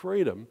given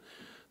freedom,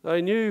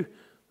 they knew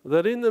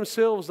that in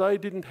themselves they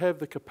didn't have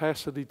the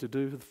capacity to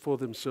do for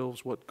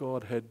themselves what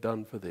God had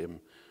done for them,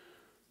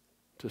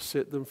 to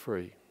set them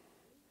free,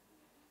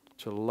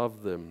 to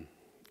love them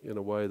in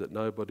a way that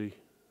nobody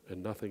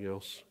and nothing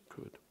else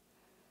could.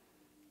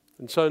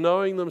 And so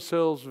knowing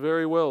themselves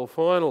very well,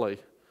 finally,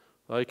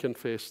 they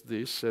confessed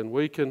this, and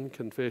we can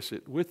confess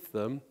it with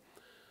them.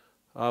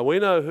 We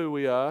know who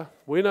we are.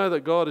 We know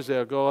that God is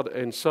our God,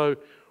 and so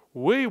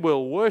we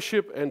will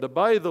worship and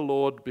obey the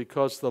Lord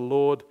because the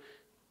Lord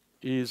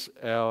is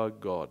our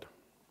God.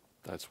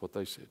 That's what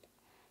they said.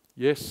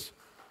 Yes,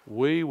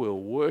 we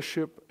will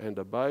worship and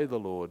obey the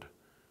Lord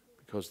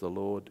because the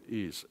Lord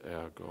is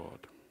our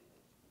God.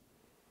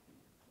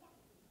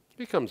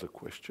 Here comes a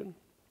question.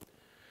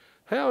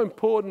 How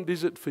important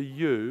is it for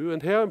you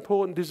and how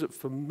important is it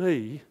for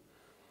me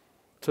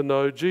to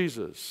know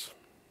Jesus?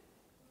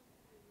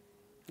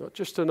 Not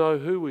just to know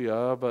who we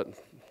are, but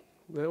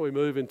now we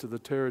move into the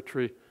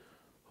territory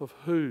of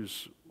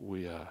whose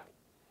we are.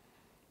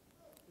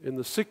 In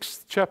the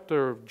 6th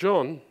chapter of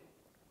John,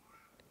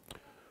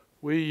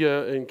 we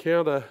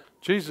encounter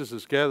Jesus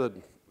is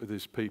gathered with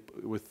his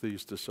people, with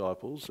these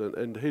disciples,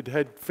 and he'd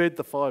had fed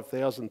the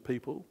 5,000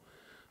 people.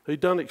 He'd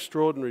done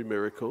extraordinary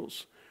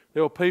miracles.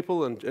 There were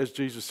people, and as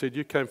Jesus said,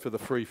 you came for the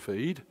free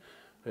feed,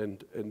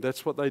 and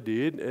that's what they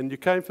did. And you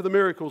came for the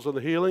miracles and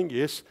the healing,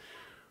 yes.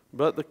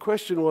 But the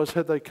question was,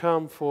 had they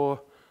come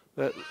for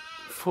that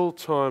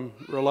full-time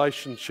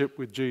relationship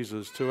with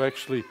Jesus to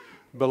actually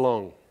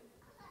belong,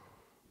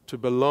 to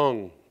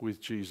belong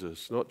with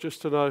Jesus, not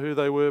just to know who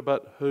they were,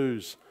 but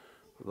whose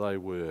they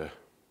were.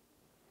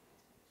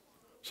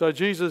 So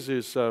Jesus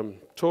is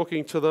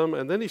talking to them,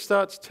 and then he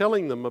starts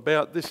telling them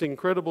about this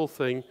incredible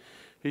thing.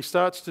 He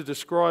starts to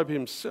describe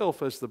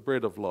himself as the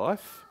bread of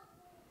life.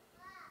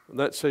 And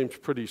that seems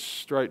pretty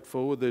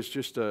straightforward. There's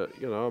just a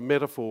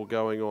metaphor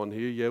going on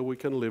here. Yeah, we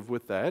can live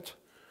with that.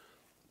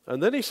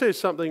 And then he says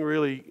something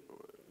really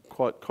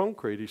quite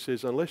concrete. He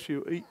says, unless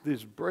you eat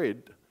this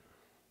bread,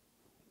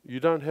 you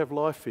don't have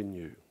life in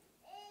you.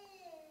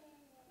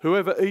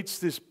 Whoever eats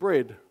this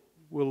bread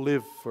will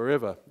live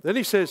forever. Then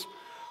he says,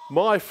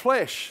 my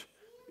flesh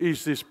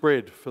is this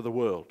bread for the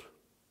world.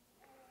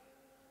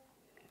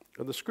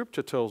 And the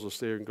scripture tells us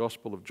there in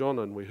Gospel of John,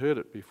 and we heard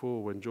it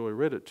before when Joy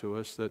read it to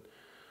us, that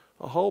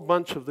a whole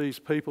bunch of these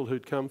people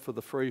who'd come for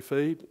the free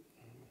feed,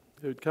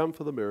 who'd come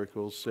for the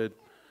miracles, said,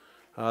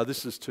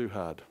 this is too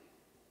hard.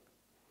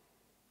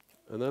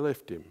 And they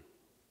left him.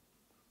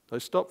 They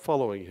stopped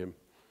following him.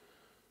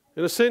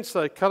 In a sense,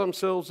 they cut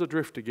themselves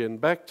adrift again,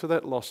 back to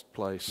that lost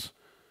place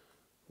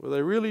where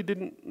they really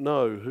didn't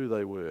know who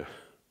they were.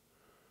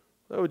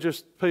 They were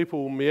just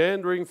people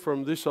meandering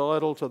from this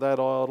idol to that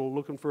idol,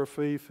 looking for a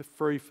free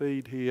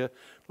feed here,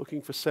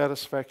 looking for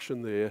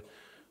satisfaction there,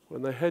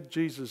 when they had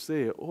Jesus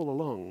there all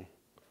along.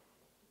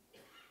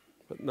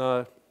 But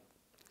no,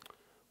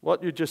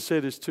 what you just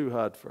said is too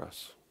hard for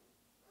us.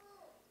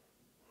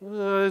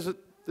 Is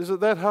it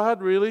that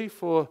hard really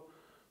for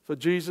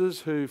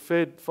Jesus, who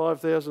fed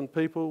 5,000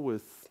 people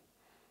with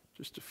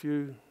just a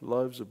few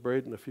loaves of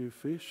bread and a few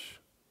fish?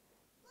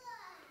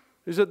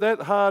 Is it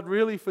that hard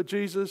really for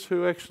Jesus,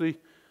 who actually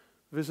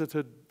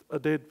visited a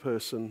dead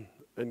person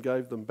and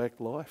gave them back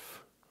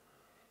life?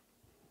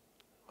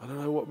 I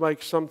don't know what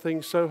makes some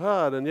things so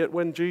hard, and yet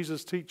when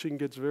Jesus' teaching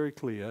gets very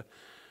clear,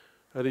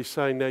 and he's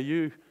saying, now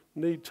you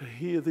need to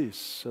hear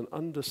this and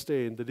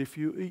understand that if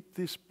you eat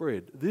this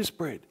bread,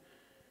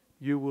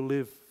 you will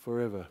live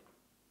forever.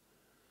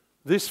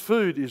 This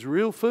food is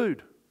real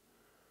food,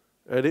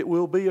 and it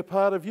will be a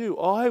part of you.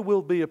 I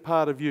will be a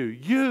part of you.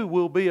 You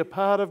will be a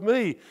part of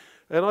me.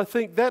 And I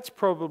think that's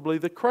probably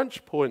the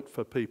crunch point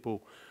for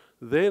people.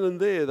 Then and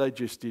there, they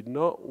just did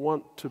not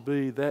want to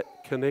be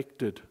that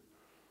connected.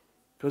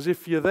 Because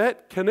if you're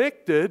that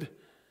connected,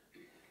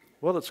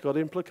 well, it's got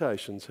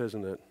implications,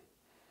 hasn't it?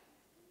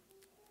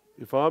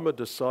 If I'm a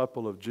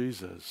disciple of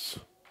Jesus,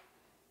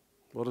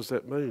 what does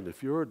that mean?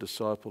 If you're a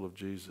disciple of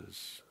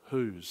Jesus,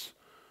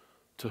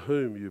 to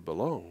whom you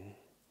belong,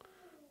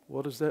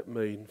 what does that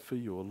mean for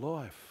your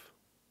life?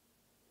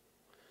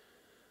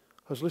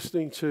 I was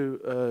listening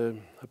to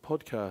a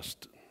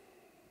podcast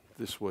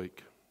this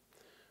week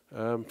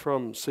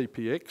from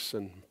CPX,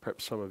 and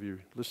perhaps some of you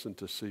listen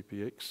to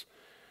CPX,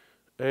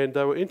 and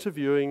they were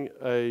interviewing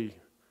a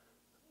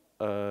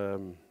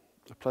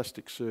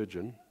plastic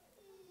surgeon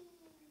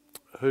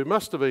who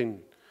must have been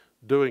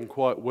doing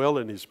quite well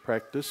in his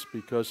practice,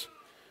 because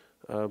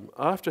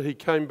after he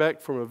came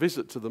back from a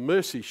visit to the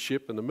Mercy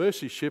ship, and the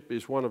Mercy ship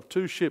is one of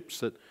two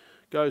ships that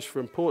goes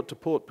from port to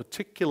port,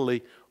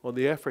 particularly on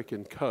the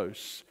African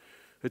coast.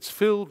 It's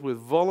filled with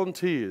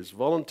volunteer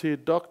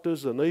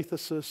doctors,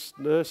 anaesthetists,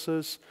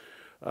 nurses,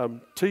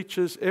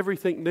 teachers,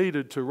 everything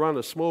needed to run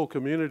a small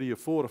community of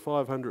 400 to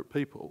 500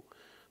 people.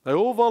 They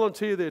all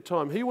volunteer their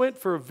time. He went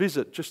for a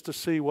visit just to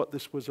see what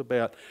this was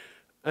about,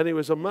 and he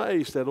was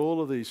amazed at all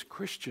of these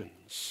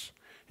Christians.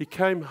 He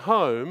came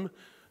home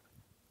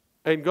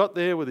and got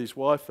there with his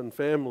wife and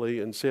family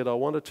and said, I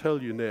want to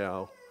tell you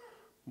now,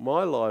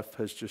 my life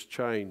has just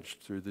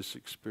changed through this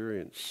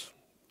experience.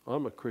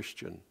 I'm a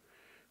Christian.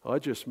 I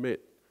just went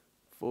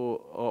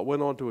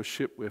on to a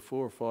ship where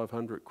 400 or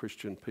 500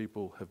 Christian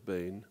people have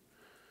been.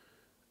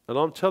 And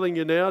I'm telling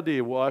you now,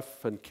 dear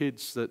wife and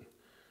kids, that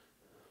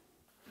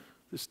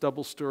this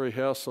double-storey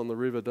house on the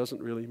river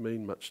doesn't really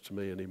mean much to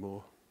me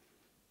anymore.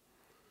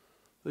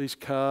 These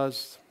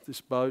cars, this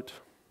boat,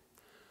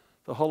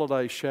 the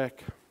holiday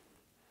shack,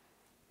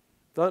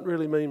 don't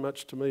really mean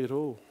much to me at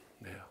all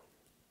now.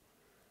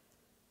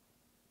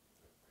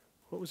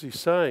 What was he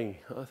saying?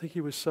 I think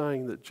he was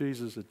saying that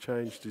Jesus had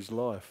changed his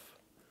life.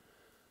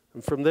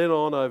 And from then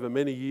on, over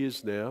many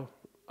years now,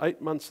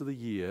 8 months of the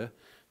year,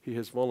 he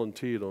has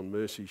volunteered on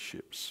Mercy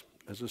ships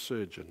as a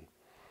surgeon,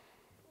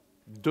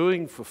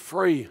 doing for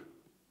free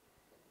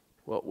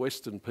what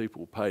Western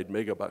people paid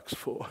megabucks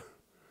for.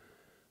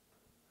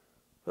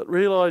 But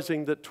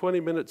realising that 20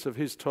 minutes of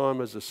his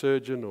time as a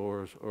surgeon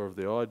or of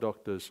the eye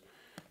doctors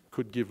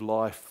could give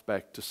life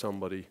back to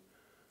somebody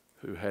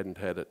who hadn't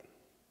had it,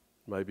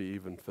 maybe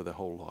even for their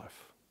whole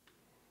life.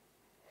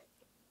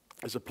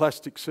 As a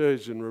plastic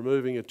surgeon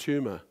removing a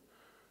tumour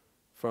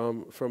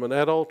from an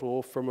adult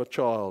or from a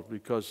child,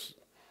 because,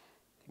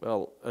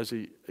 well, as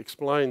he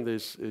explained,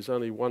 there's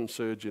only one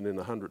surgeon in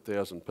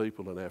 100,000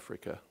 people in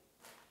Africa.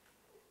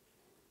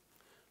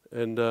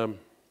 And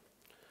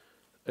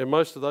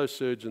most of those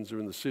surgeons are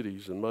in the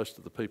cities, and most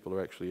of the people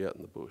are actually out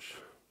in the bush.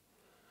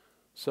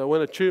 So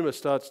when a tumour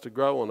starts to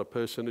grow on a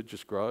person, it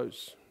just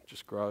grows,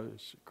 it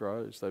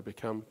grows. They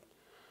become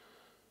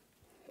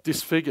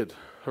disfigured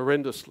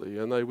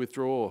horrendously, and they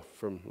withdraw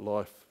from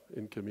life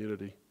in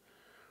community.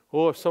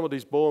 Or if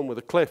somebody's born with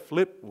a cleft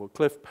lip or a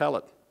cleft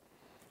palate,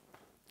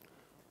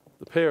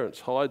 the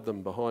parents hide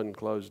them behind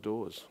closed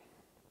doors.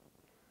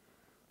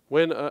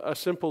 When a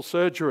simple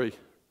surgery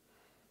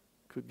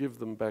could give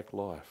them back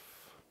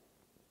life.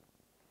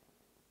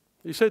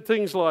 He said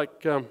things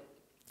like,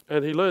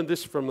 and he learned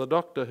this from the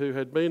doctor who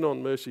had been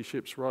on mercy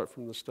ships right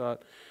from the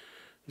start.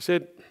 He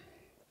said,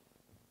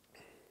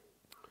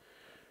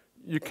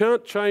 you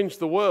can't change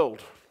the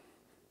world.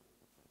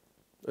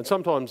 And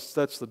sometimes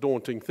that's the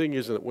daunting thing,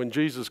 isn't it? When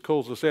Jesus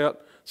calls us out,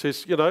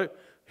 says, you know,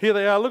 here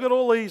they are, look at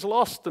all these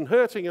lost and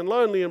hurting and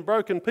lonely and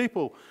broken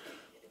people.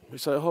 We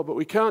say, oh, but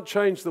we can't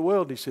change the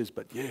world. He says,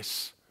 but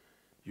yes,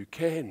 you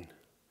can.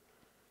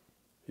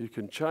 You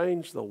can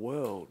change the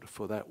world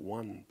for that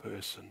one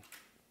person.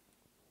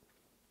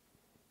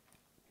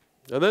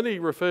 And then he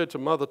referred to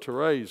Mother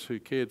Teresa, who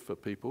cared for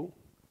people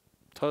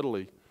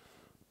totally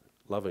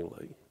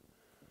lovingly,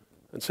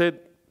 and said,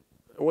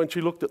 when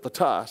she looked at the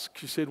task,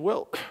 she said,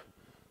 well,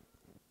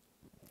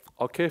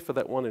 I'll care for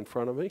that one in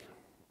front of me.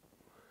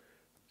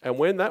 And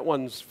when that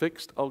one's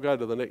fixed, I'll go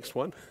to the next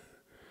one.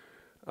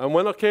 And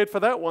when I cared for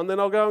that one, then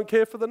I'll go and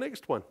care for the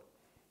next one.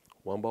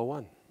 One by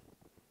one.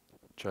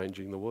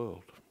 Changing the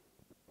world.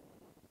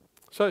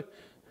 So,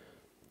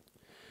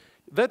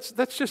 that's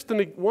just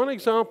one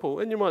example.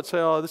 And you might say,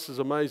 oh, this is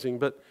amazing.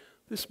 But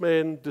this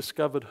man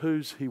discovered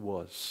whose he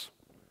was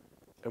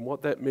and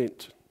what that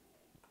meant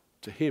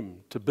to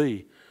him to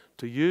be,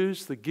 to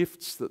use the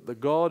gifts that the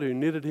God who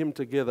knitted him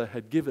together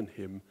had given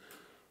him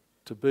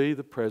to be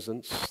the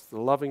presence,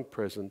 the loving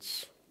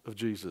presence of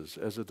Jesus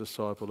as a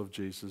disciple of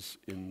Jesus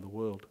in the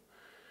world.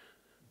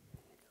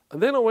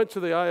 And then I went to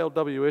the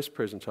ALWS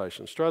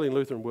presentation, Australian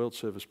Lutheran World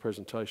Service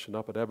presentation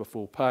up at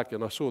Aberfoyle Park,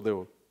 and I saw there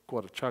were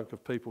quite a chunk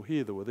of people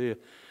here that were there.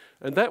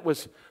 And that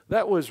was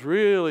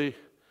really,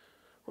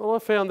 well, I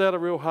found that a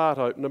real heart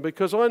opener,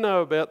 because I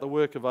know about the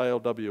work of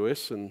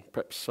ALWS, and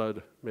perhaps so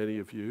do many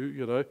of you,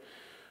 you know.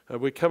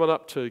 We're coming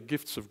up to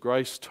Gifts of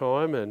Grace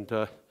time, and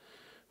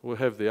we'll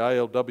have the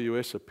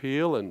ALWS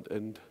appeal,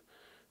 and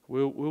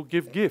we'll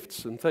give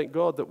gifts, and thank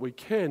God that we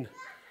can.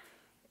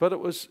 But it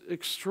was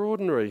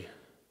extraordinary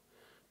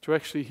to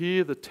actually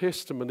hear the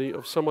testimony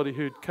of somebody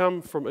who'd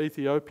come from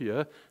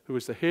Ethiopia, who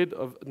was the head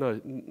of,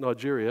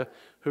 Nigeria,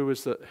 who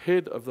was the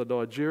head of the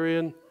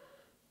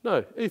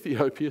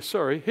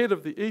head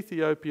of the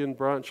Ethiopian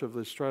branch of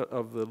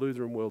the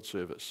Lutheran World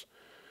Service,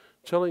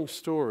 telling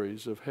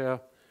stories of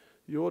how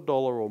your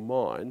dollar or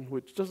mine,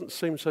 which doesn't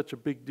seem such a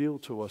big deal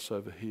to us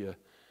over here,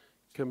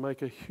 can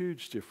make a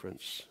huge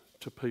difference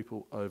to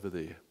people over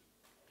there.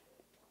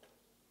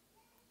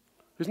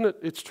 Isn't it?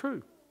 It's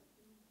true.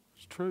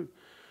 It's true.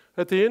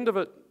 At the end of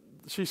it,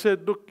 she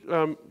said, look,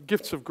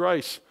 Gifts of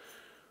Grace,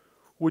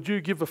 would you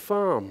give a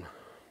farm?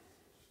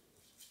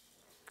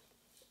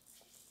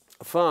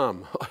 A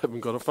farm. I haven't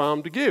got a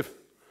farm to give.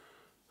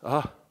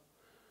 But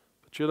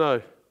you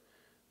know,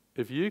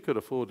 if you could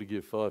afford to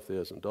give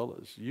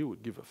 $5,000, you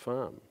would give a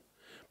farm.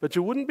 But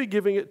you wouldn't be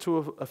giving it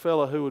to a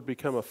fella who would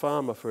become a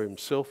farmer for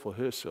himself or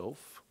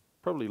herself,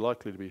 probably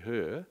likely to be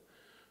her.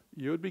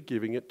 You would be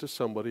giving it to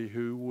somebody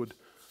who would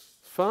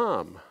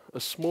farm a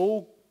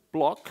small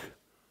block,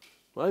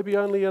 maybe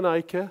only an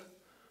acre,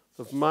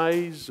 of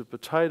maize, of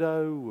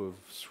potato, of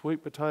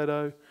sweet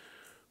potato,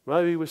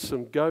 maybe with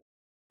some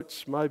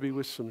goats, maybe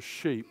with some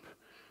sheep,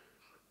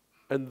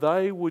 and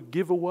they would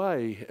give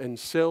away and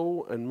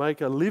sell and make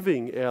a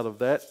living out of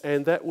that,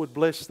 and that would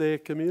bless their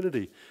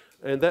community.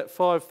 And that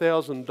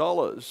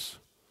 $5,000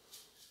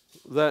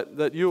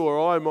 that you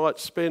or I might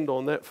spend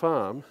on that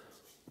farm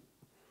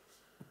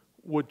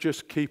would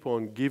just keep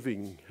on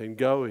giving and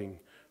going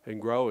and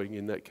growing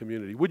in that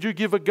community. Would you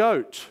give a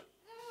goat?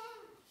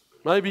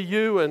 Maybe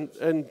you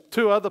and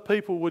two other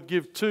people would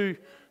give two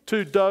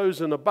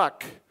does and a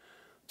buck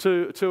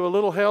to a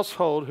little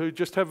household who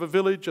just have a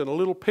village and a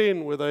little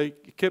pen where they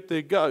kept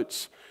their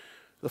goats.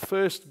 The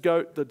first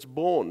goat that's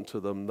born to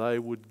them, they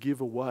would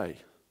give away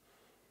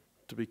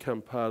to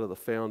become part of the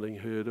founding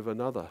herd of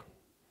another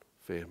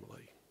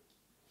family.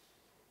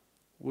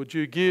 Would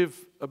you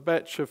give a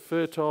batch of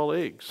fertile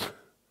eggs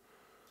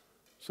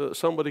so that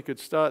somebody could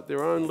start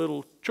their own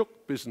little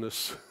chook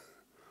business?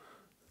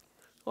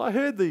 I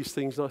heard these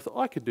things and I thought,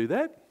 I could do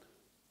that.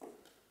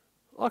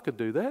 I could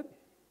do that.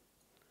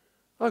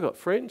 I got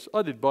friends.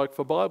 I did Bike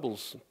for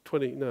Bibles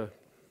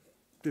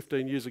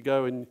 15 years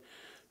ago, and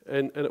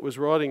it was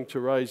writing to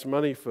raise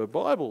money for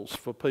Bibles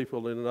for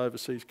people in an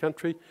overseas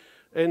country.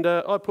 And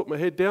I put my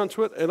head down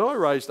to it, and I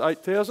raised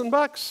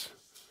 $8,000.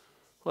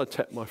 I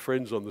tapped my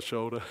friends on the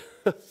shoulder.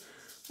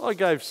 I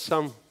gave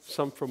some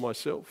for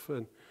myself,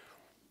 and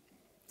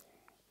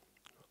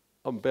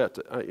I'm about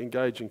to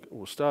engage in,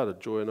 or started,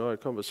 Joy and I, a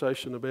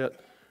conversation about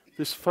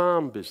this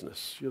farm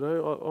business. You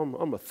know,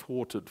 I'm a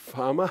thwarted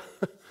farmer.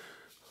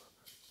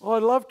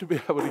 I'd love to be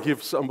able to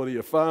give somebody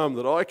a farm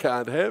that I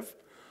can't have.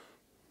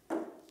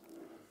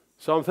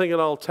 So I'm thinking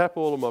I'll tap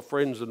all of my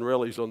friends and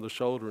rallies on the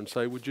shoulder and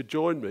say, would you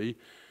join me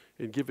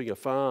in giving a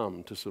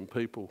farm to some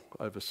people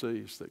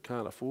overseas that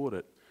can't afford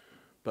it,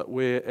 but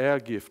where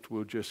our gift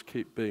will just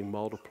keep being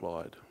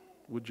multiplied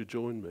Would you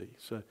join me?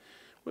 So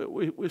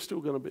we're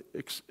still going to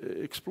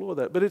explore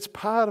that. But it's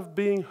part of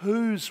being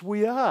whose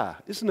we are,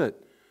 isn't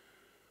it?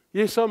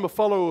 Yes, I'm a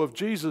follower of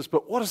Jesus,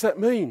 but what does that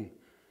mean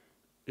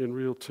in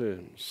real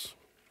terms?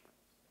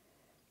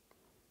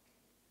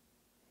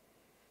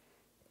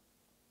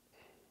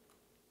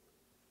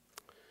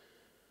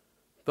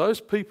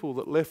 Those people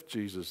that left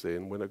Jesus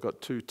then when it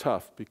got too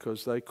tough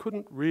because they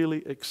couldn't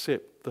really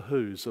accept the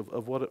who's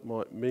of what it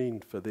might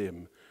mean for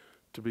them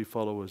to be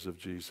followers of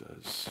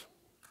Jesus.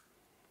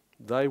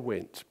 They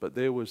went, but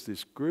there was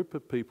this group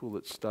of people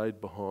that stayed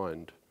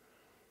behind.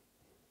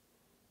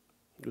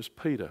 It was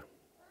Peter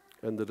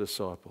and the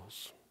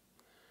disciples.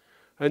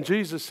 And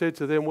Jesus said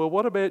to them, well,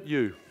 what about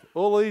you?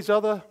 All these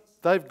other,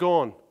 they've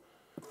gone.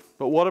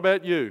 But what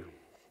about you?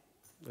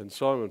 And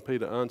Simon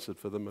Peter answered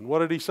for them. And what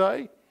did he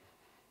say?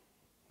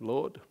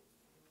 Lord,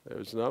 there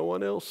is no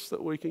one else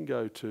that we can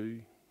go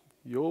to.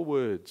 Your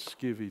words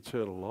give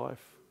eternal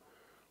life.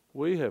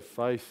 We have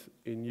faith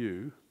in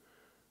you,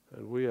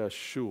 and we are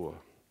sure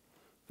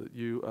that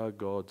you are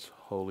God's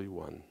Holy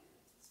One.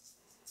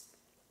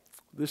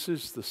 This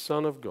is the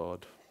Son of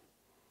God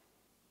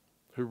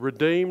who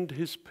redeemed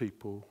his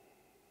people,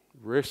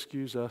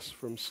 rescues us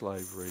from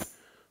slavery,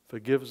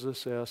 forgives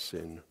us our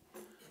sin,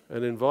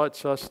 and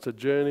invites us to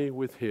journey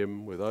with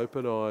him with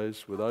open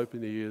eyes, with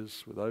open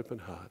ears, with open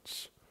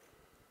hearts.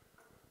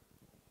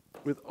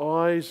 With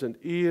eyes and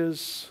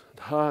ears and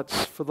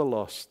hearts for the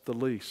lost, the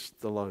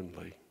least, the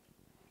lonely.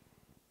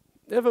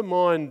 Never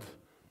mind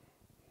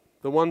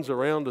the ones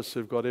around us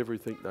who've got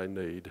everything they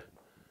need.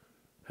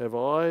 Have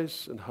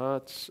eyes and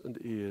hearts and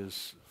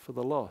ears for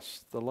the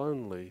lost, the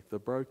lonely, the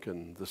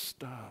broken, the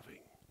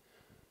starving.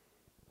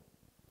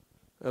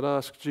 And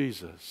ask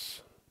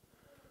Jesus,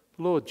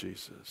 Lord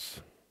Jesus,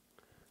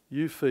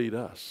 you feed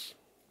us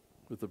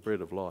with the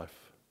bread of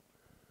life.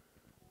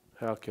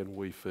 How can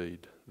we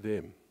feed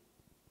them?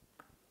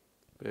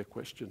 Fair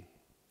question,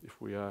 if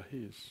we are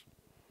his.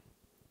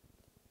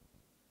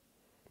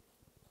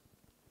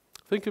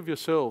 Think of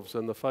yourselves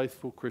and the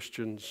faithful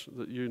Christians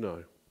that you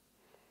know,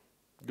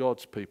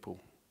 God's people.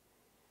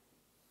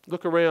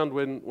 Look around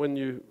when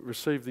you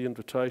receive the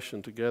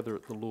invitation to gather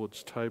at the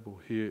Lord's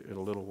table here in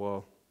a little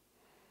while.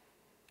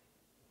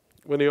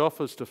 When he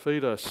offers to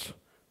feed us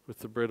with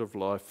the bread of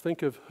life,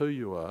 think of who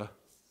you are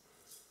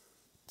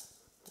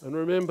and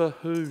remember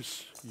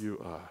whose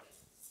you are.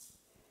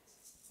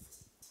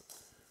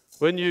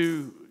 When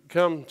you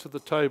come to the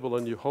table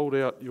and you hold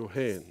out your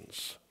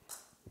hands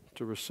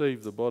to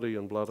receive the body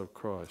and blood of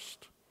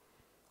Christ,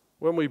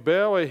 when we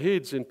bow our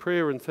heads in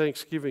prayer and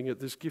thanksgiving at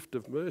this gift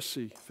of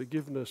mercy,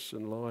 forgiveness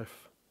and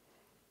life,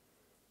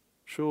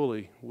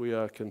 surely we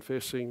are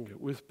confessing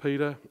with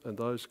Peter and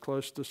those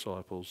close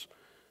disciples,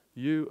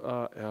 you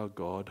are our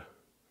God.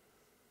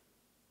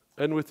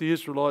 And with the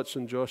Israelites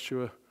and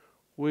Joshua,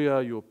 we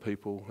are your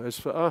people. As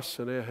for us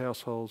and our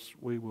households,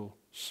 we will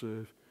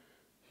serve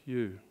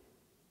you.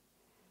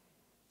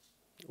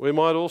 We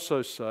might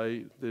also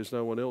say there's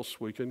no one else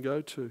we can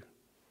go to.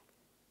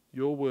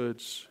 Your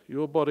words,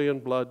 your body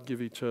and blood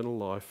give eternal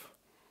life.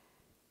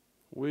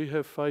 We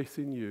have faith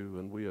in you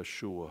and we are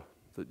sure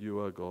that you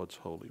are God's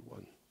Holy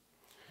One.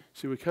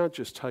 See, we can't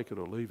just take it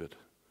or leave it.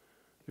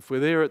 If we're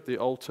there at the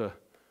altar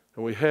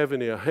and we have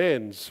in our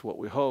hands what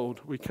we hold,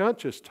 we can't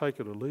just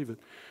take it or leave it.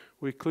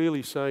 We're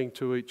clearly saying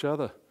to each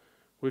other,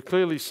 we're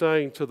clearly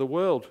saying to the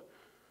world,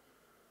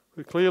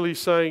 we're clearly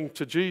saying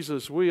to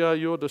Jesus, we are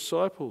your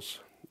disciples.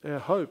 Our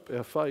hope,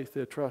 our faith,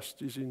 our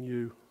trust is in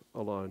you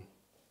alone.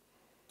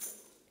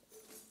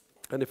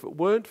 And if it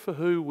weren't for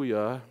who we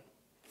are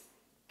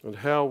and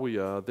how we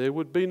are, there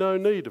would be no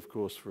need, of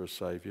course, for a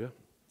Saviour.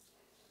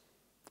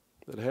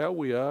 That how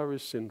we are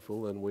is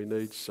sinful and we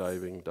need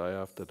saving day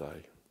after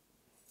day.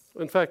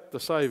 In fact, the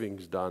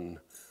saving's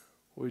done.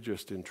 We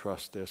just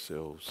entrust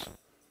ourselves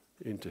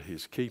into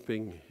his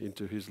keeping,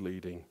 into his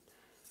leading,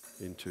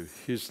 into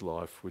his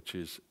life, which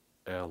is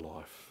our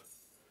life.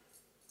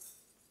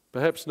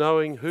 Perhaps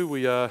knowing who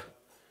we are,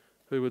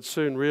 we would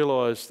soon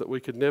realise that we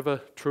could never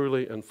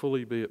truly and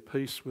fully be at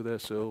peace with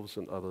ourselves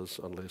and others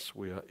unless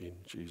we are in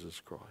Jesus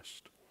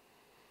Christ.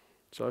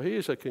 So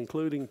here's a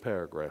concluding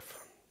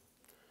paragraph.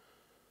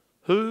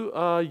 Who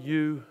are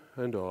you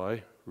and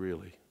I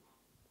really?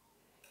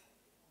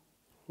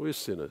 We're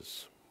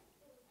sinners.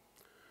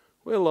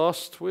 We're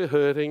lost, we're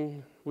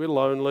hurting, we're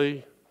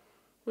lonely,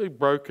 we're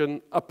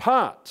broken,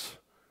 apart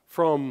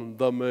from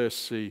the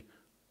mercy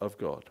of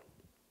God.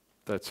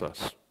 That's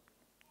us.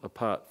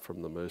 Apart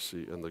from the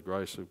mercy and the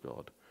grace of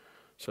God.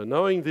 So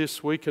knowing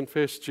this, we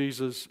confess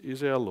Jesus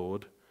is our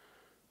Lord.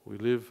 We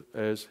live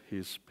as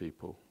his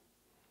people.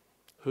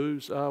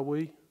 Whose are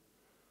we?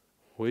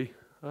 We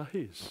are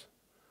his.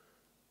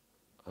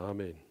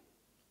 Amen.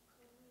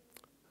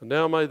 And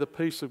now may the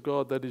peace of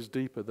God that is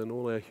deeper than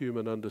all our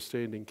human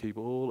understanding keep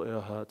all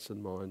our hearts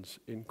and minds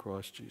in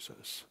Christ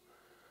Jesus.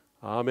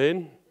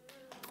 Amen.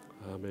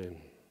 Amen.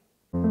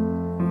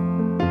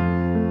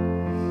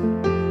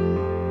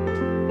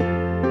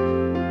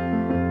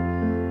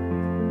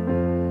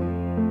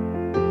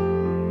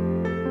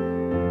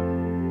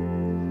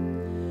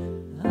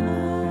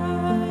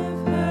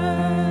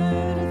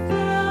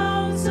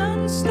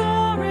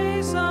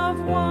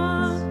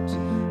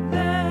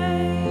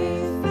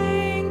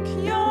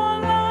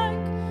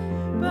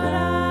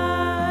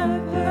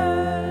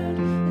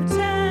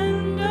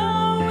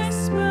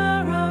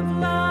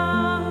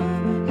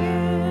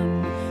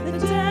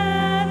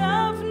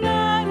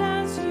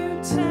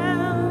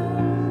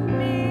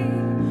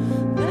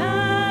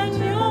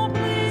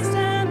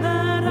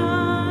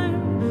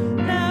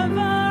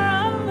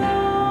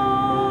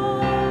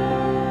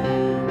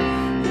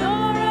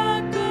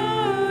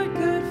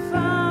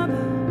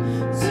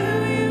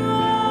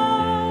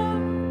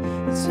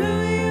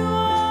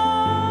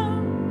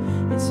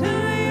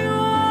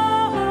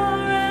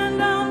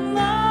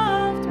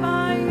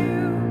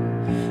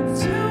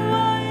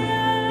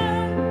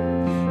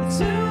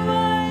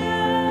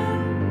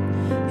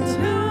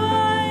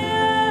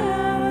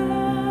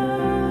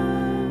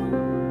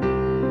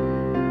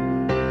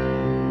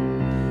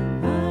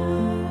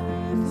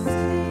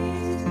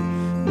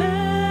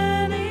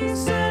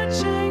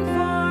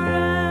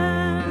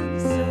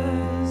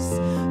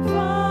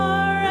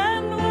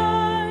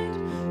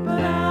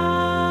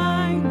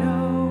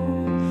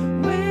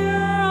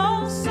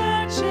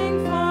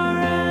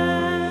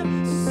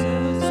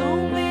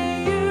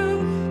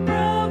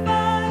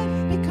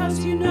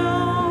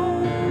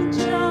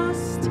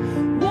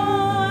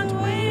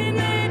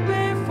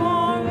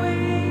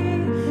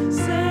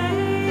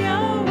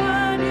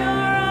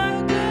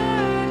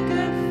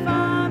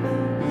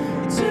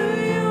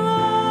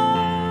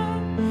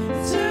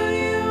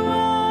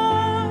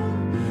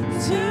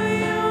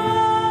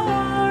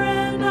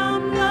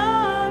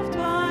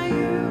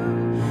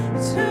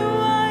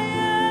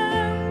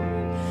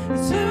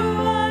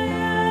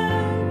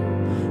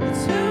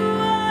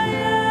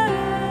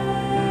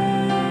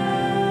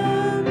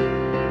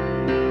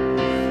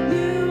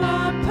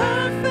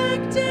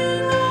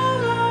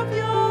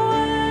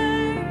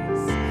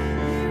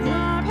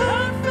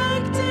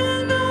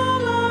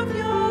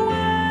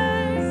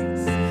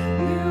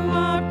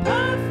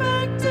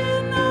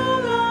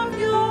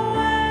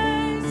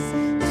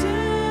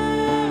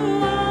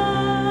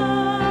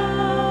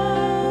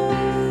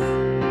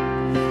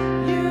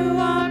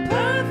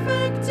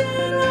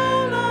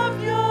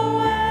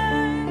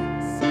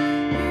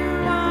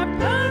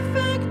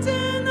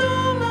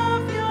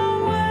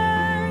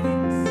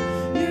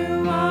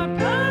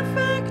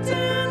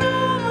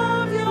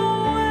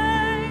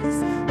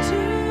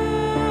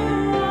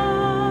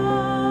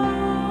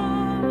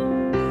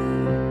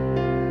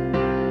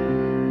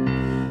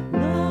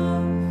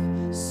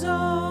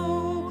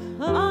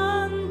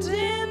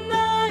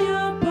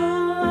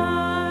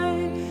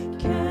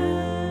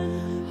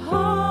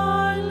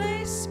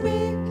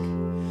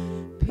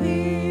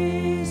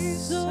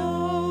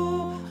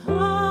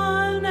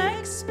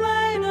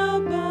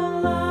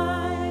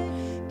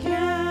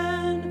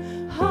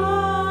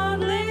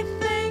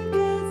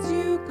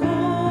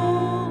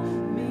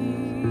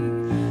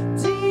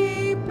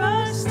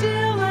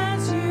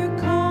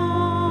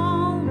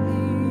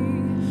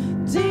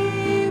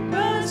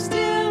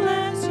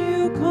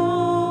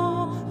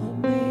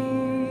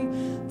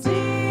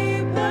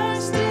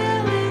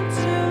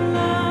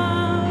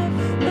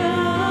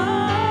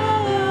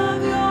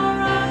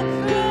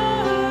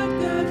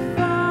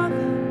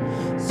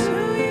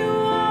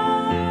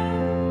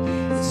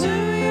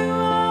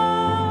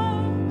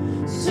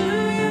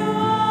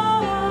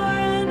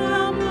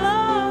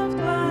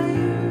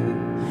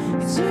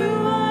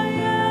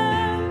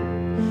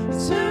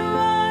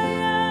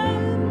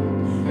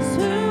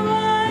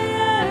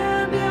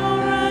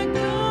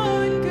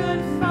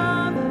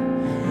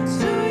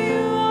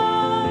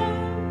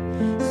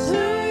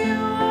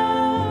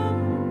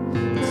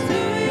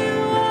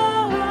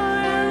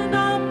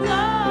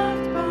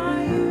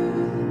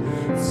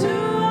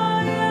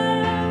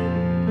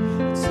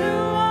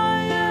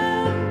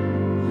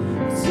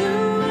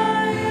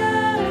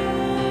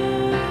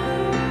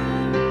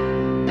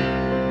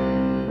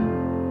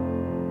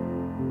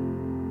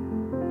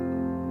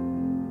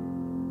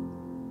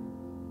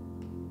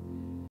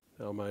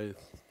 May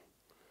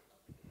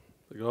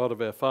the God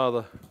of our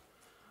Father,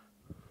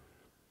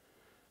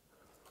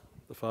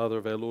 the Father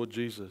of our Lord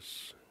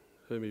Jesus,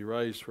 whom he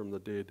raised from the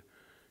dead,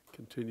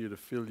 continue to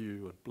fill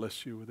you and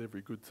bless you with every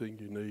good thing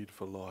you need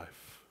for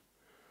life.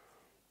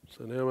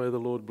 So now may the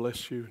Lord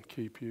bless you and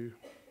keep you.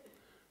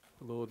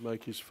 The Lord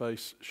make his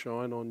face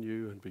shine on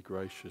you and be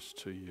gracious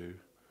to you.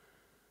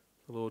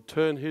 The Lord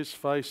turn his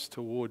face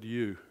toward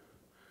you,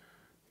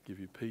 give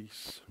you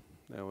peace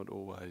now and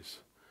always.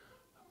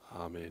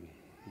 Amen.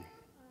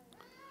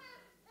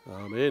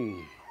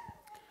 Amen.